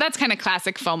mean, that's kind of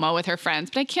classic FOMO with her friends,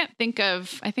 but I think I'll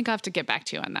have to get back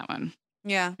to you on that one.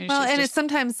 Yeah. Well, and it's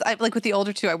sometimes like with the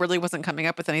older two, I really wasn't coming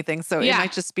up with anything. So it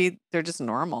might just be, they're just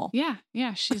normal. Yeah.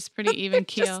 Yeah. She's pretty even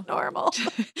keel. Just normal.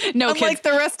 No kids. Like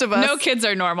the rest of us. No kids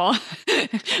are normal.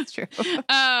 That's true.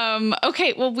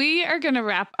 Okay. Well, we are going to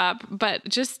wrap up, but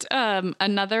just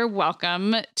another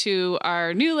welcome to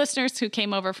our new listeners who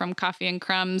came over from Coffee and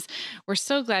Crumbs. We're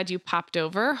so glad you popped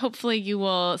over. Hopefully you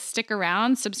will stick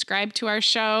around, subscribe to our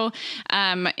show.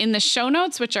 In the show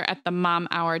notes, which are at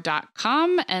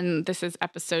themomhour.com. And this is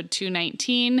episode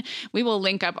 219. We will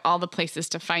link up all the places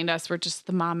to find us. We're just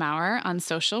the Mom Hour on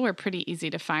social. We're pretty easy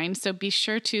to find. So be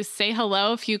sure to say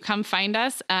hello if you come find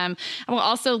us. I will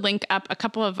also link up a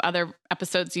couple of other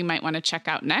episodes you might want to check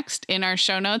out next in our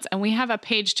show notes. And we have a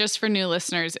page just for new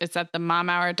listeners. It's at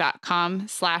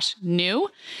themomhour.com/new.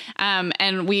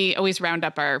 And we always round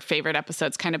up our favorite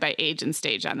episodes kind of by age and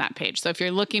stage on that page. So if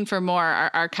you're looking for more,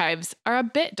 our archives are a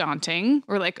bit daunting.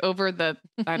 We're like over the,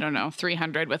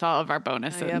 300 with all of our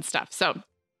bonuses and stuff. So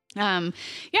and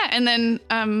then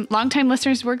longtime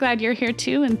listeners, we're glad you're here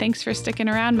too. And thanks for sticking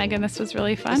around. Megan, this was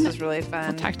really fun. This was really fun.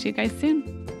 We'll talk to you guys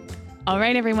soon. All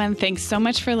right, everyone, thanks so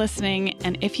much for listening.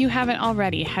 And if you haven't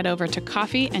already, head over to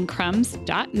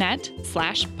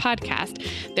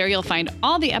coffeeandcrumbs.net/podcast. There you'll find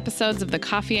all the episodes of the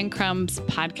Coffee and Crumbs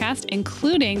podcast,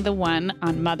 including the one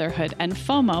on motherhood and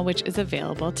FOMO, which is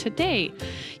available today.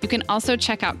 You can also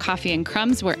check out Coffee and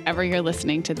Crumbs wherever you're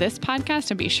listening to this podcast,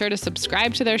 and be sure to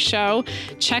subscribe to their show.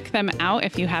 Check them out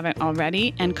if you haven't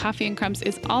already. And Coffee and Crumbs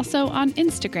is also on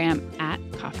Instagram at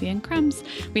Coffee and Crumbs.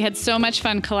 We had so much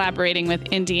fun collaborating with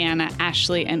Indiana,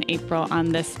 Ashley, and April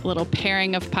on this little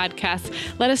pairing of podcasts.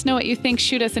 Let us know what you think.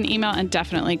 Shoot us an email and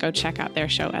definitely go check out their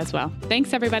show as well.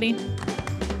 Thanks, everybody.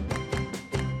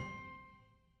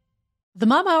 The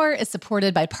Mom Hour is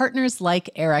supported by partners like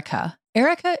Erica.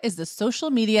 Erica is the social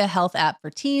media health app for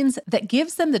teens that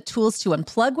gives them the tools to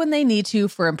unplug when they need to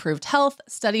for improved health,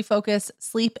 study focus,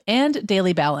 sleep, and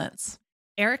daily balance.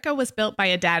 Erica was built by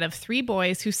a dad of 3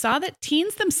 boys who saw that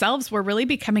teens themselves were really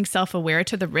becoming self-aware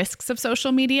to the risks of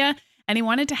social media, and he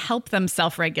wanted to help them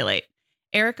self-regulate.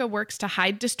 Erica works to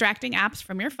hide distracting apps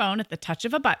from your phone at the touch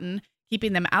of a button,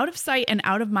 keeping them out of sight and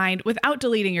out of mind without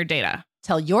deleting your data.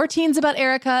 Tell your teens about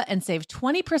Erica and save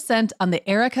 20% on the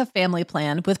Erica family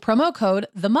plan with promo code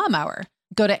TheMomHour.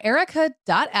 Go to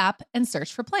erica.app and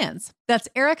search for plans. That's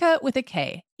Erica with a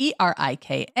K,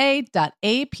 ERIKA.app,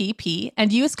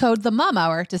 and use code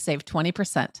TheMomHour to save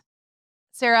 20%.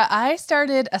 Sarah, I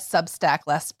started a Substack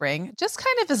last spring, just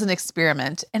kind of as an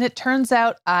experiment, and it turns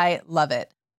out I love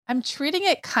it. I'm treating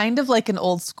it kind of like an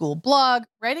old school blog,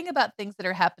 writing about things that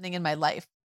are happening in my life.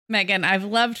 Megan, I've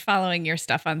loved following your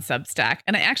stuff on Substack,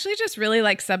 and I actually just really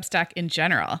like Substack in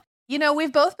general. You know,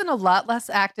 we've both been a lot less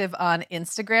active on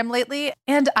Instagram lately,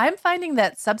 and I'm finding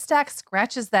that Substack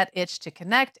scratches that itch to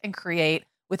connect and create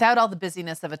without all the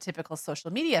busyness of a typical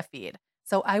social media feed.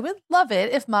 So I would love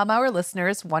it if Mom Hour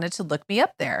listeners wanted to look me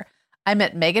up there. I'm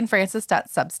at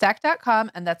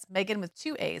meganfrancis.substack.com, and that's Megan with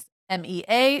 2 A's,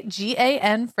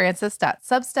 MEAGAN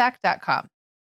Francis.substack.com.